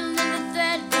 Needle in the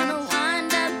thread, gonna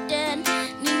wind up dead.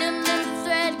 Needle in the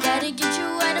thread, gotta get you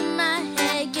out of my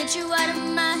head. Get you out of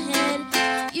my head.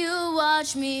 You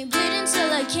watch me bleed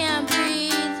until I can't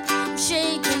breathe. I'm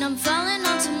shaking, I'm falling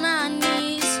onto my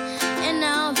knees. And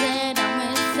now that I'm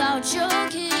without your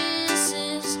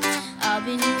kisses, I've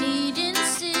been needing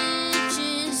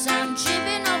stitches. I'm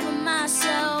tripping over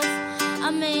myself,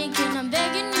 I'm making, I'm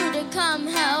begging you to come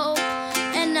help.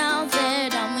 And now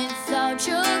that I'm without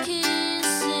your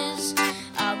kisses,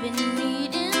 I've been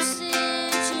needing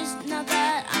stitches. Now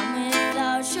that I'm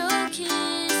without your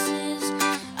kisses,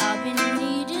 I've been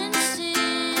needing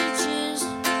stitches.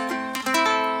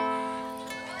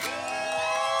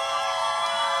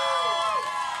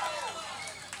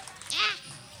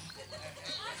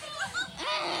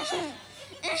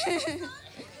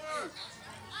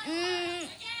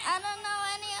 I don't know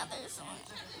any other song.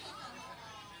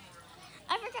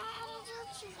 I forgot how to do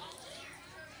it.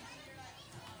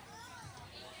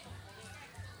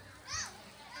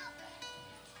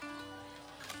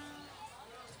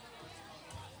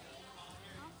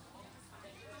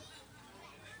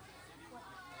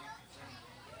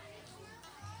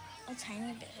 A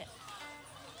tiny bit.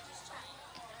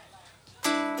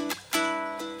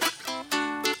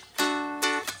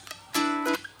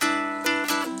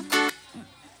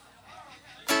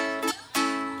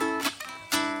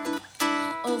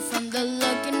 Oh, from the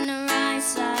look in her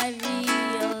eyes, I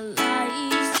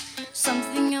realized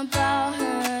something about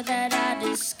her that I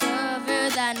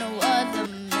discovered that no other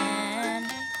man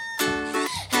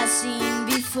has seen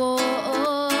before.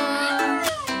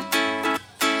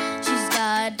 She's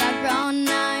got dark brown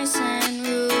eyes and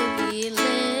ruby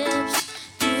lips,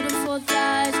 beautiful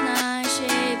thighs, nice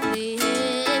shapely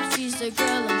hips. She's the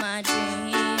girl of my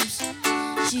dreams.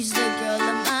 She's the girl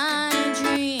of my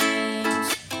dreams.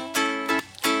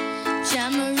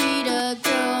 Chamarita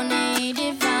girl,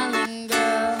 native island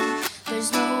girl.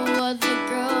 There's no other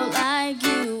girl like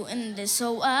you in this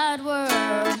whole wide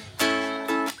world.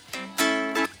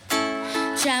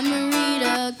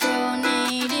 Chamarita girl,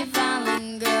 native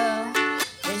island girl.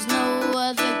 There's no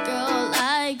other girl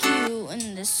like you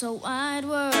in this whole wide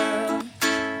world.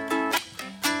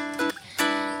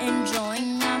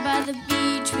 Enjoying out by the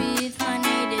beach with my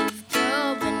native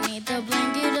girl, beneath the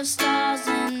blanket of stars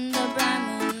and the bright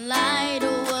moonlight.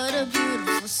 Oh, what a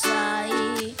beautiful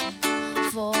sight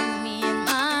for me and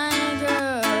my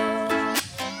girl.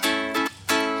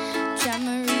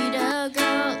 Chamarita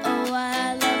girl, oh,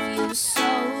 I love you so.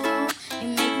 You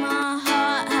make my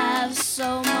heart have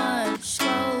so much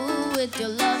glow. With your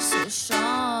love so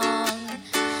strong,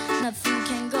 nothing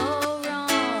can go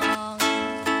wrong.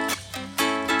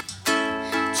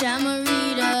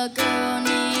 Chamarita girl,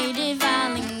 native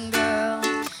island girl.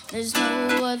 There's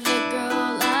no other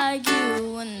girl like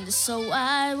you in this whole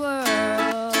wide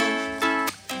world.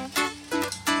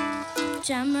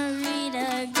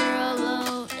 Chamarita girl,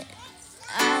 oh,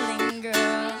 island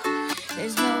girl.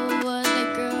 There's no other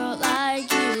girl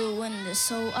like you in this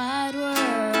whole wide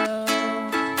world.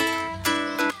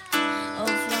 Oh,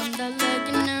 from the look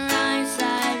in her eyes, I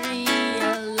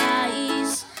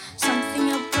realize something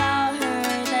about her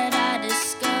that I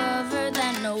discovered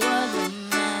that no other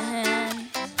man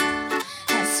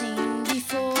has seen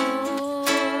before.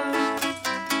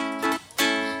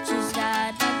 She's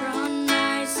got dark brown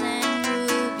eyes and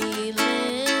ruby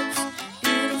lips,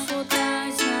 beautiful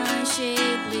thighs, nice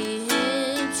shapely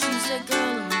hips. She's the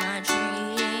girl of my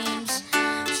dreams.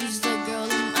 She's the girl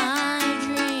of my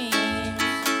dreams.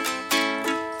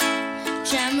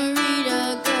 Chamarita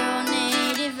girl,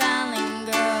 native island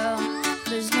girl.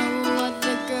 There's no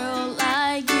other girl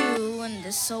like you in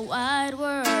this whole wide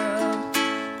world.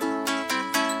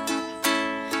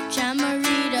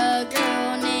 Chamarita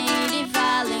girl, native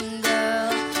island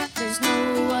girl. There's no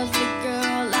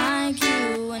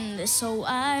so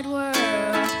wide world.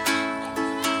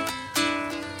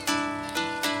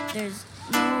 There's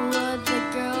no other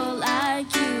girl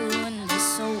like you in this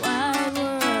so wide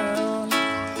world.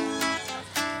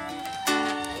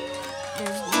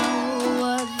 There's no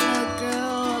other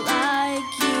girl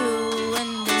like you in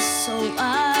this so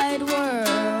wide world.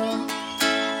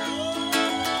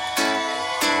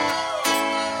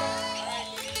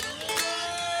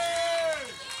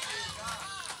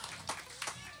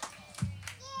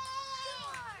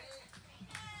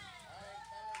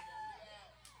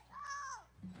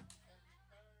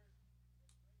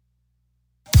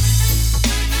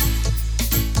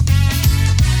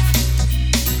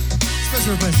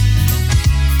 Special request.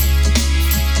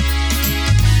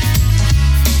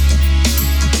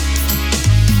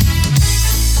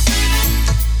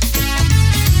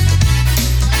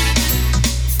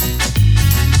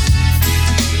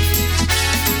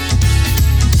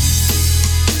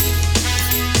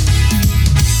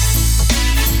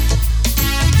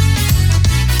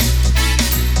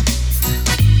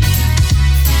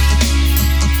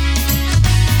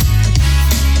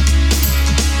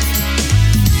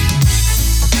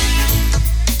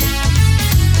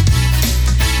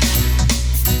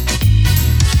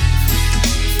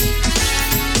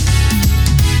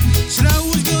 Said I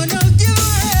was gonna give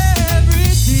her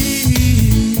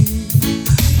everything.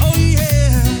 Oh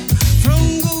yeah, from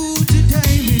gold to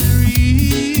diamond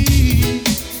ring.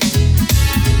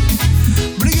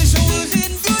 But I guess I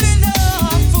wasn't good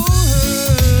enough for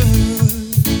her.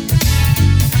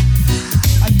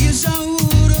 I guess I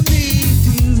would've made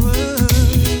things worse.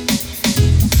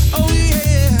 Oh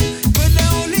yeah, but I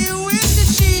only wish that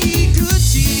she could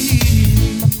see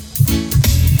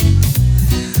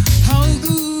how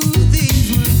good things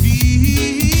would be.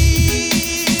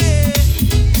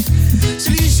 So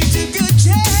you should take a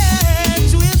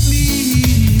chance with me,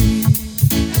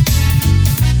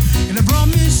 and I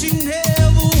promise you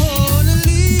never wanna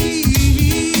leave.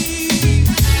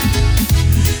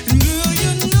 And girl,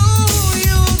 you know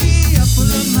you're the apple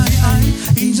of my eye,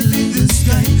 angel in the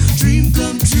sky, dream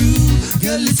come true.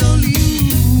 Girl, it's only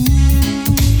you.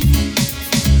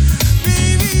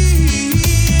 Baby,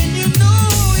 and you know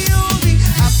you're the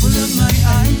apple of my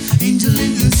eye, angel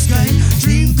in the sky,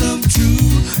 dream come true.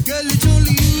 Girl, it's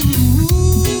only you.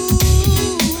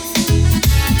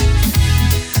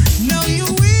 Now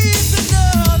you're with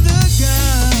another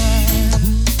guy,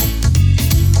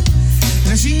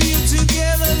 and I seen you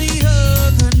together the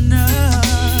other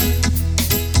night.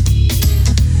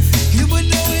 You would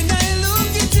know when I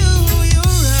look into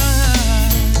your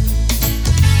eyes,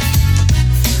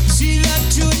 see that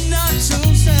you're not so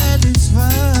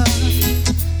satisfied.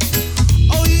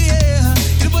 Oh yeah,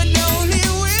 it would only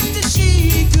wish that she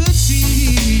could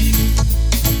see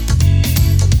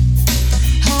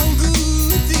how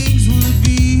good things would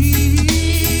be.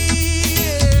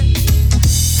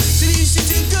 So you should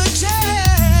take a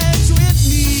chance with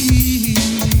me,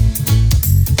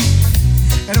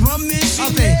 and I promise you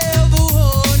never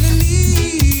wanna leave.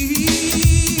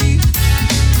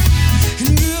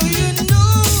 And girl, you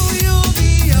know you're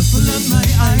the apple of my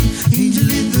eye, angel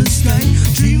in the sky,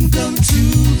 dream come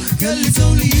true. Girl, it's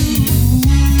only you.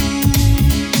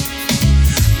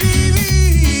 Baby,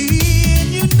 and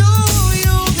you know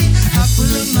you're the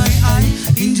apple of my eye,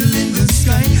 angel in the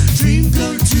sky, dream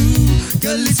come true.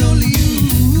 Girl, it's only you.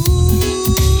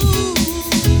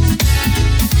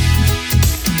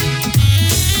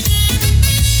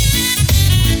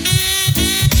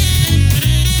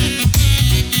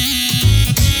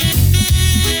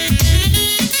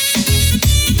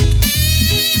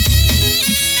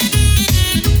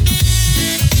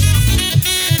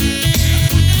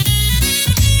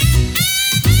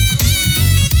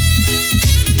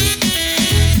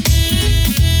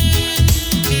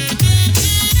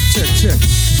 Check.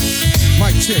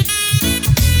 Mic check.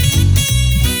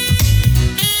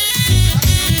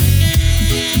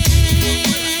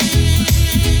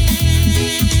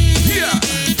 Yeah.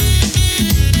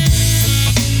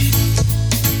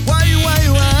 Why?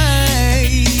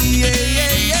 Yeah.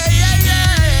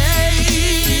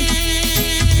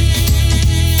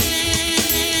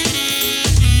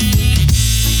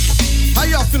 How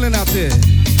y'all feeling out there?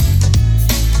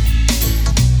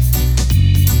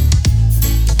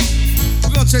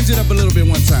 We're gonna change it up a little bit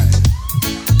one time.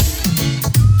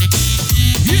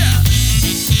 Yeah.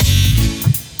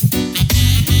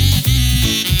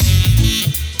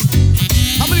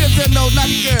 How many of them know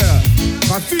Naughty Girl?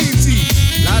 My Fiji,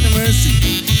 Lord of Mercy.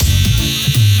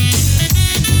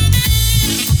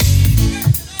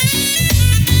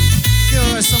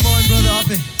 Give us some more, brother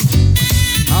Hoppy.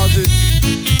 I'll do.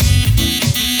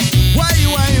 Why?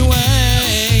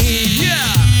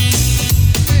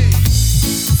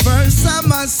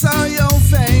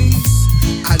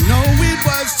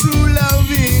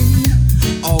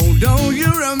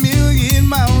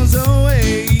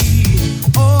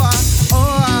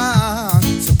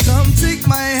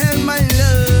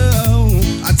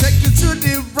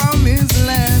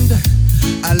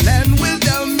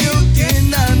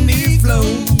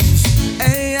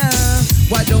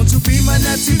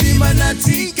 my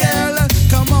naughty girl.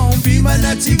 Come on, be my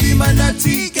naughty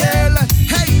girl.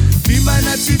 Hey, be my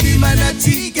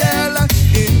naughty girl.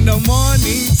 In the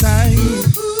morning time,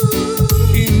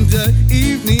 in the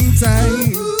evening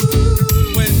time,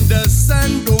 when the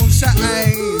sun don't shine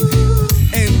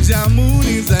and the moon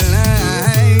is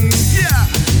alive. Yeah.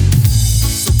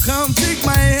 So come take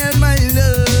my hand, my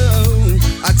love.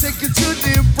 I'll take you to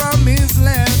the promised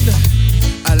land,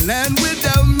 a land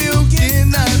without milk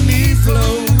and honey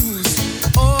flows.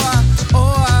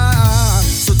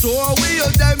 So throw away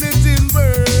your diamonds in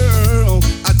pearl.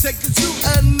 I'll take you to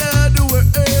another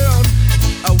world,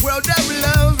 a world of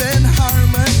love and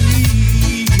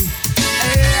harmony.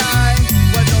 Hey,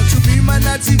 why don't you be my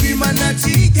naughty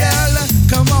girl?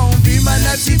 Come on, be my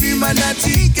naughty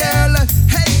girl.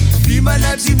 Hey, be my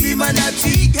naughty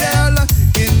girl.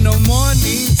 In the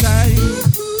morning time,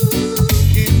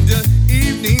 in the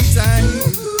evening time,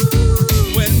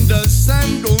 when the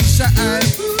sun don't shine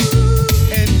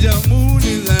and the moon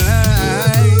is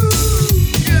alive.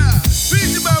 Yeah,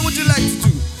 Beastie Boy, what you like to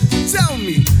do? Tell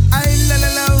me. I la la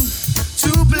la,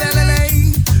 to play la la,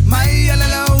 my la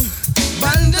la,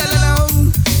 banda la la.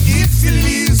 If you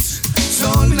leave, so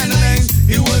na na na,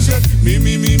 it was a me.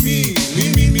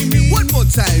 One more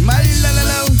time, my la la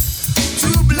la, to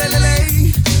play la la,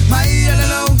 my la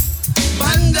la,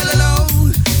 banda la la.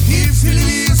 If you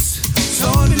leave,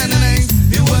 so na na na,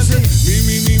 it was a me.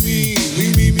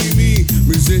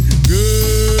 Me say,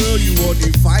 girl, you are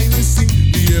the finest thing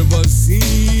we ever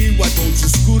seen. Why don't you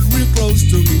scoot real close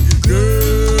to me,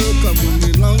 girl? Come with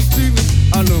me, long to me.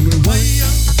 I love it.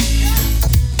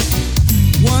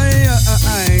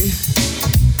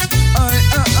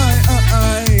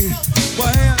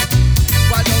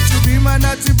 Why don't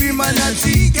you be my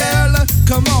naughty girl?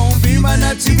 Come on, be my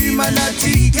naughty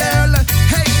girl.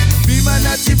 Hey, be my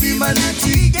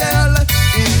naughty girl.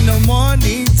 In the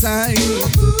morning time,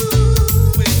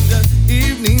 when the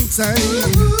evening time,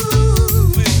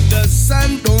 when the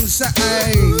sun don't shine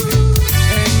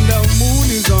and the moon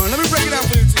is on. Let me break it out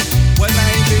for you. When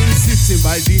I've been sitting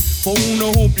by the phone,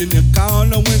 hoping the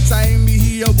corner when time be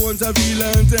here, want to be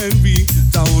learned and be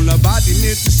down about the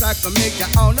nature shack to make you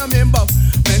all a member.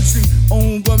 Mention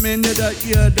over me, never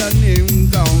hear the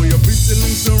name down. Your pretty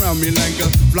lips around me like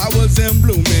flowers and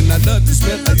blooming. I love the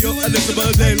smell of your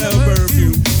Elizabeth Taylor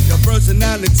perfume. Your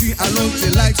personality, I love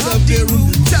you like Sub-Zero.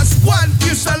 Just one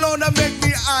kiss alone to make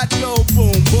me heart go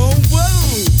boom, boom,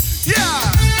 boom. Yeah.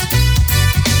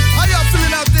 How y'all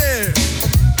feeling out there?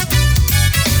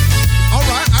 All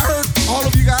right, I heard all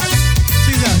of you guys.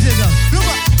 She's out. Come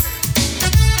on.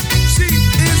 She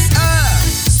is a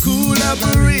school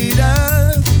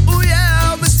operator. Oh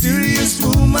yeah, mysterious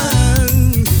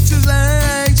woman.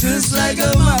 Just like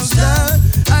a monster.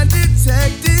 A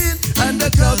detective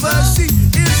undercover. She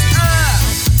is a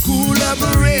school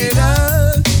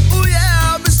operator. Oh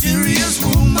yeah, mysterious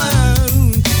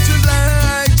woman.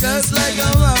 Just like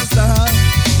a monster.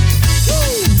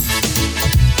 Woo.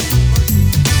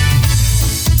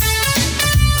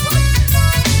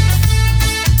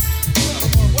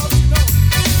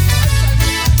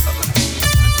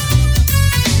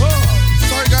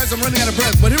 I'm running out of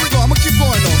breath, but here we go. I'm gonna keep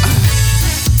going though.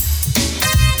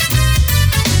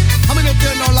 How many of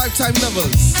you know lifetime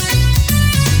lovers?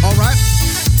 All right,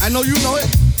 I know you know it.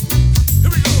 Here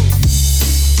we go.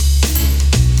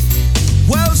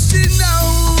 Well, she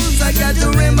knows I got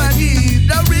the remedy,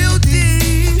 the real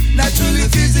thing, naturally,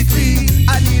 physically.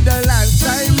 I need a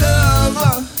lifetime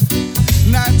lover,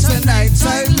 not a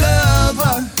nighttime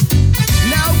lover.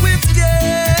 Now it's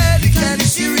dead, it can't be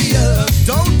serious.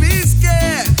 Don't be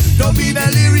scared. Don't be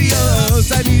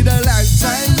delirious. I need a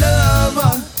lifetime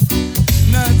lover,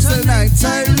 not a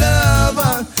nighttime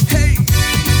lover. Hey,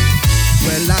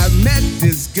 well, I met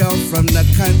this girl from the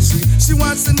country. She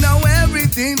wants to know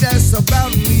everything that's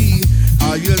about me.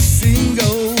 Are you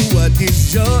single? What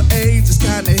is your age? Just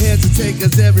kinda hesitate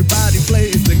cause everybody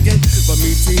plays the game. But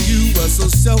meeting you was so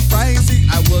surprising.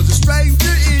 I was a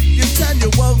stranger in your town, you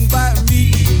walked by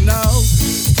me, you know.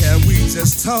 Can we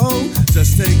just talk?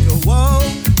 Just take a walk.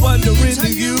 Wondering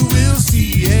if you will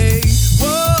see, hey. Whoa,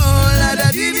 la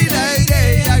da dee dee da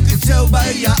day. I can tell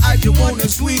by your eye you wanna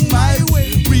swing my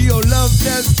way. Real love,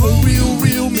 that's for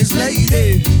real, Miss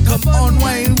Lady. Come on,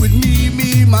 wine with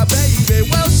me, my baby.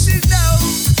 Well, she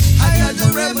knows I got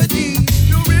the remedy,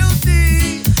 the real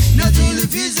thing, not only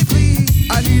physically.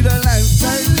 I need a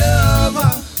lifetime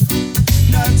lover,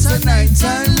 not a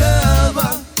nighttime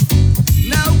lover.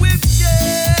 Now it's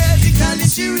dead, you can't be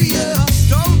serious.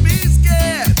 Don't be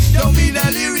scared, don't be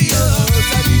delirious.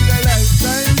 I need a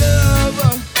lifetime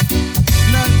lover,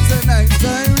 not a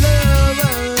nighttime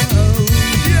lover.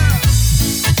 Yeah.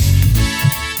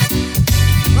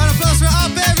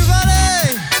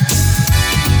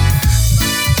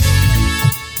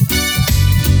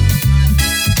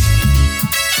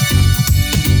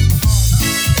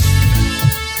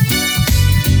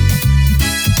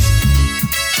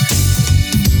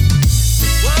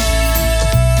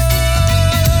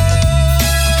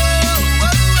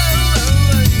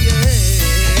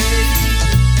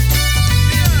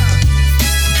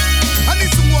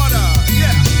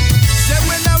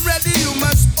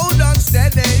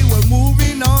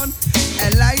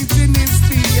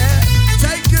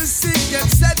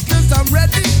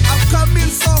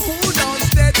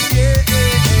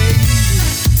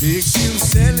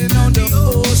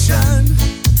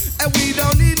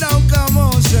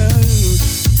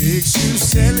 big shoes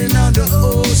sailing on the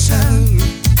ocean.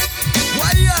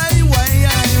 Why,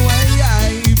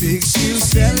 big shoes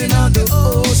sailing on the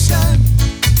ocean.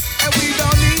 And we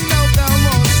don't need no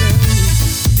commotion.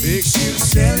 Big shoes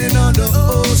sailing on the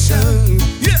ocean.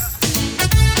 Yeah.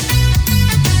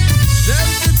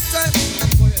 There's the time.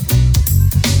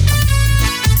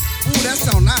 Ooh, that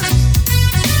sound nice.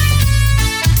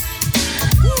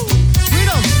 Woo. Read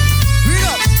up.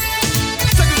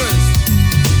 Second verse.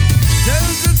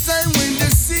 There's a time when the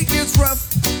sea gets rough,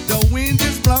 the wind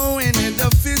is blowing and the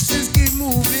fishes keep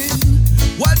moving.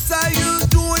 What are you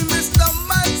doing, Mr.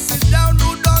 Man? Sit down,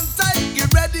 no, don't tight,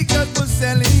 get ready, cause we're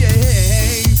sailing, yeah.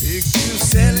 Big shoes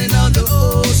sailing on the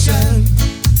ocean,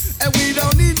 and we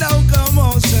don't need no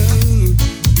commotion.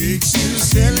 Big shoes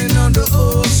sailing on the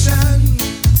ocean.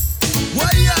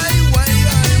 Why,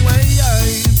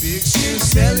 big shoes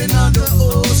sailing on the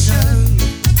ocean,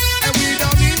 and we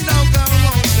don't need no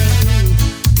commotion.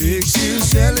 Big shoes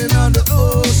sailing on the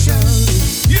ocean.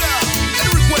 Yeah,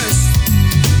 any request?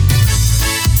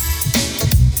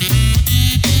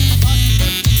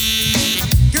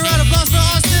 Give a round of applause for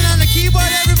Austin on the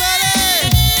keyboard, everybody!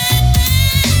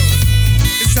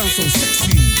 It sounds so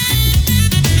sexy.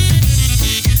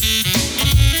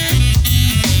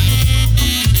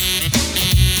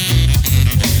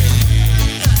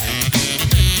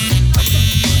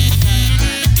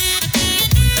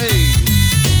 Hey,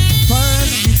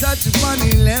 first he touch it on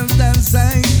the left hand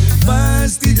side.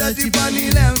 First he touch it on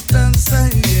the left hand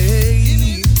side.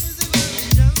 Yeah.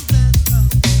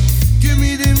 Give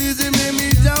me the music, make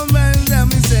me jump and down.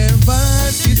 Me say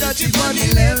first he touch it on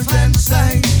the left hand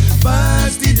side.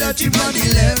 First he touch it on the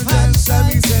left hand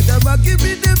side. Me say give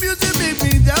me the music, make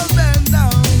me jump and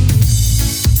down.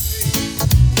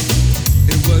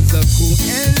 It was a cool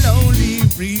and lonely,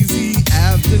 breezy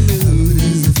afternoon.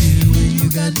 There's a feeling when you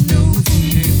got no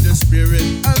food. In the spirit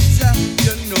of Jah,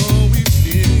 you know we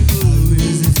feel good.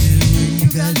 There's a feeling when you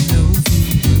got no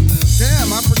food.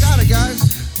 Damn, I forgot it, guys.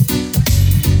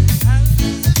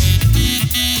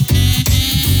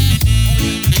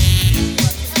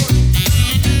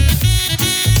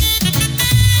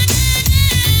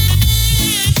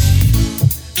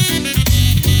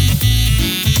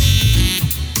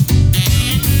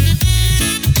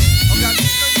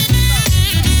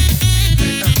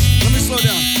 Let me slow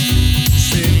down.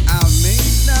 Say I may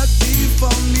not be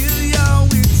familiar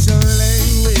with your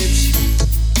language,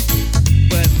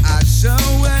 but I sure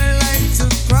would like to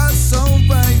cross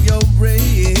over your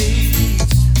bridge.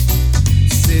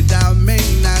 Said I may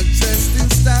not dress in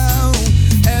style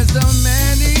as the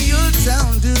man in your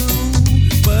town do,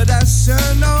 but I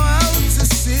sure know how to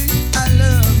say I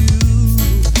love you.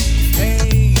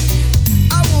 Hey,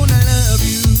 I wanna love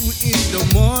you in the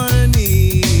morning.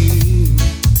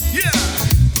 Yeah,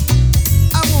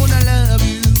 I wanna love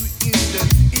you in the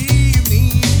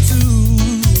evening too.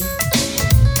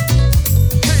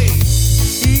 Hey,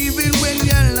 even when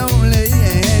you're lonely,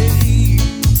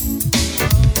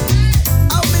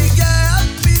 I'll make you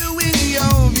happy when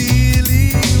you're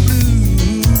feeling blue.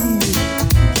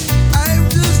 I'm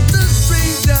just a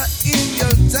stranger in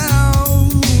your town.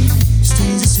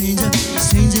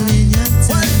 Stranger in your town.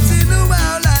 Once in a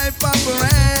while I pop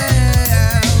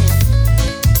around.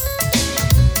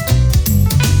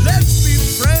 Let's be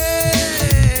friends.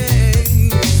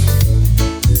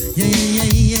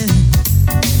 Yeah.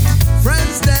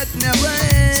 Friends that never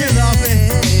end. Chill off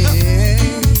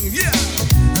Yeah.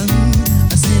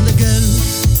 I see the girl.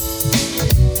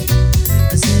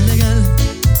 I see the girl.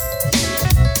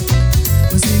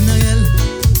 I see the girl.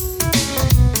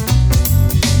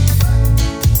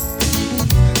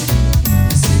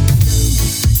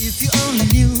 If you only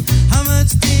knew how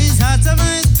much these hearts of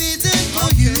mine beating for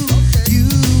you, you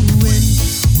and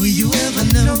will you ever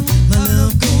know my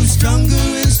love goes stronger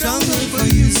and stronger for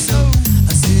you? So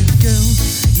I said, girl,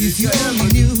 if you only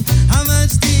knew how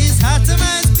much these hearts of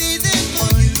mine beating for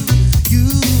you, you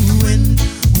and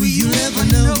will you ever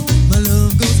know my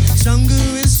love goes stronger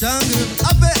and stronger?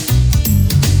 I bet.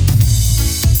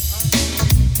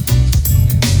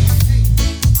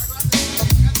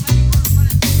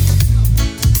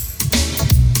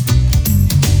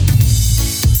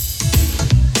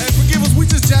 Hey, forgive us, we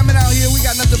just jamming out here. We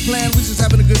got nothing planned. We just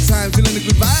having a good time, feeling the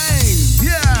good vibes.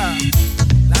 Yeah.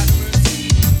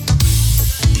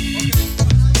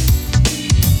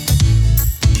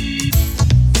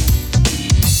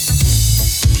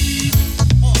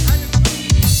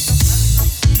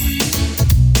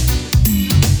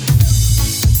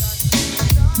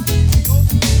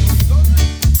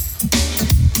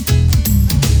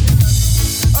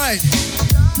 All right.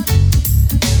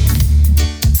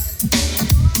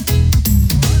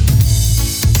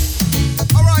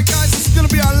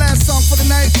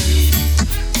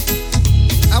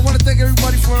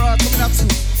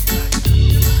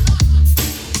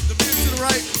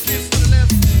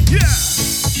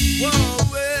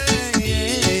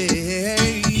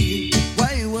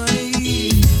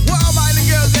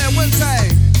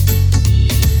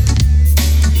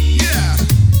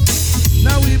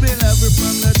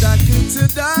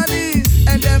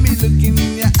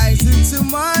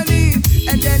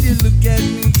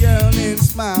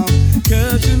 smile.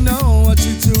 Cause you know I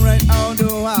treat you right all the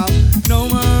while.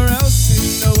 Nowhere else in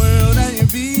the world that you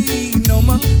be. No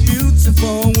more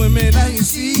beautiful women that you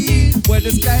see. Where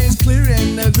the sky is clear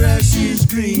and the grass is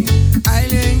green.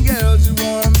 Island girls, you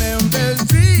are Memphis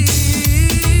dream.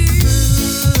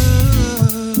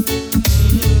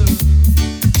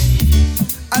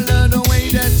 I love the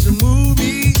way that you move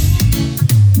me.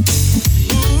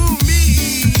 Move me.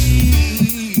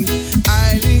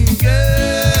 Island girls.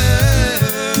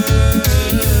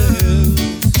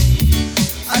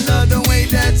 I love the way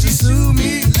that you sue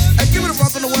me. Hey, give it a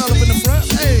rock on the world up in the front.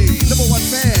 Hey, #1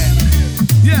 fan.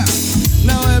 Yeah.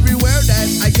 Now everywhere that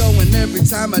I go and every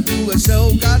time I do a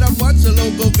show, got a bunch of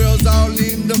local girls all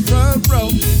in the front row.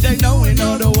 They know in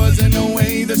all the words and the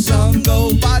way the song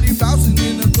go. Body bouncing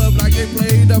in the club like they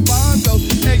play the bongo.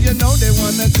 And you know they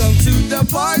wanna come to the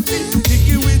party. Kick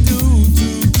it with do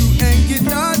and get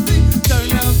naughty.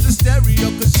 Turn up the stereo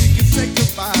cause she can take a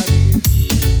body.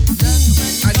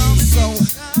 I need some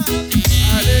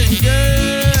I didn't get.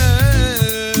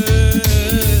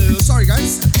 Sorry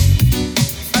guys.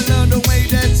 I love the way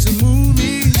that you move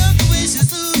me. Love the way she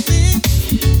soothes me.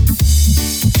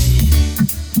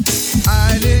 I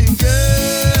didn't girls.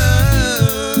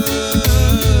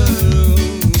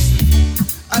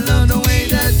 I love the way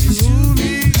that you move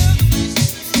me.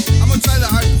 I'm gonna try the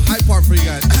high part for you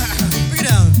guys. Bring it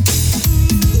down.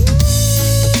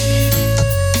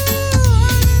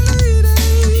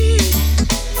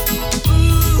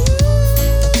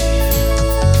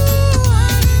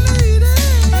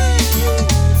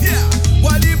 Yeah,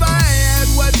 what if I had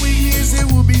what we need? It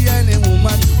would be any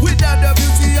woman without the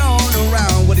beauty all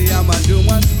around. What am I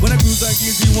doing? When I cruise, I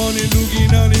get you on it,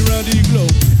 looking on it round the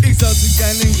globe. Exotic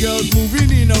and girls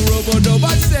moving in a robo-dope.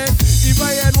 I said, if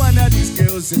I had one of these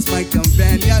girls as my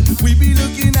companion, we'd be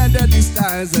looking at the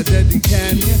stars of the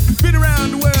canyon. Been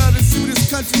around the world and see what this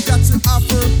country got to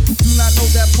offer. Do not know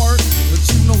that part, but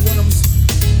you know what I'm saying.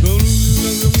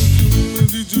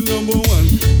 You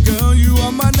 #1. Girl, you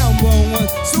are my #1.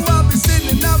 So I'll be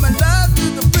sending out my love to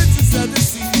the princess of the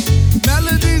sea.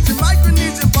 Melodies and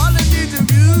Micronesia, Polynesian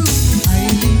views.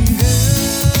 Island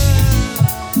girl.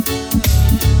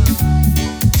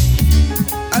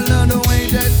 I love the way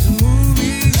that you move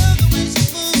me. Love the way she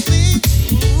moves me.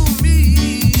 Move me.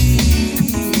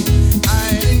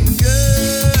 Island girls.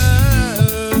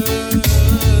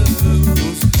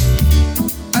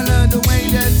 I love the way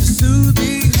that you soothe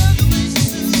me. Love the way she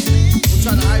soothes me. We'll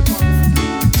try the high part.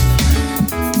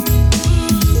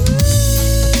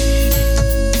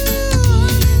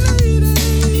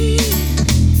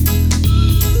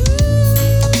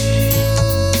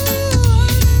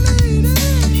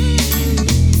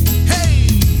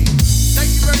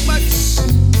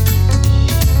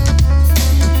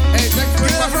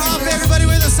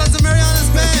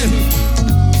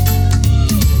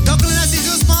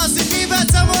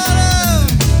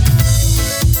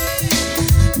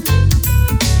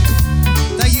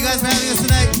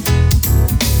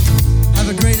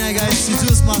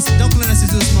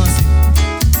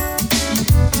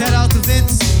 Shout out to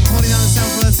Vince, holding down the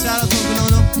sound for us. Shout out to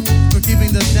Bonono for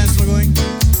keeping the dance floor going.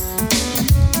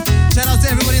 Shout out to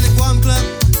everybody in the Guam Club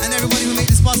and everybody who made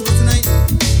this possible tonight.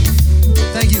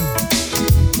 Thank you.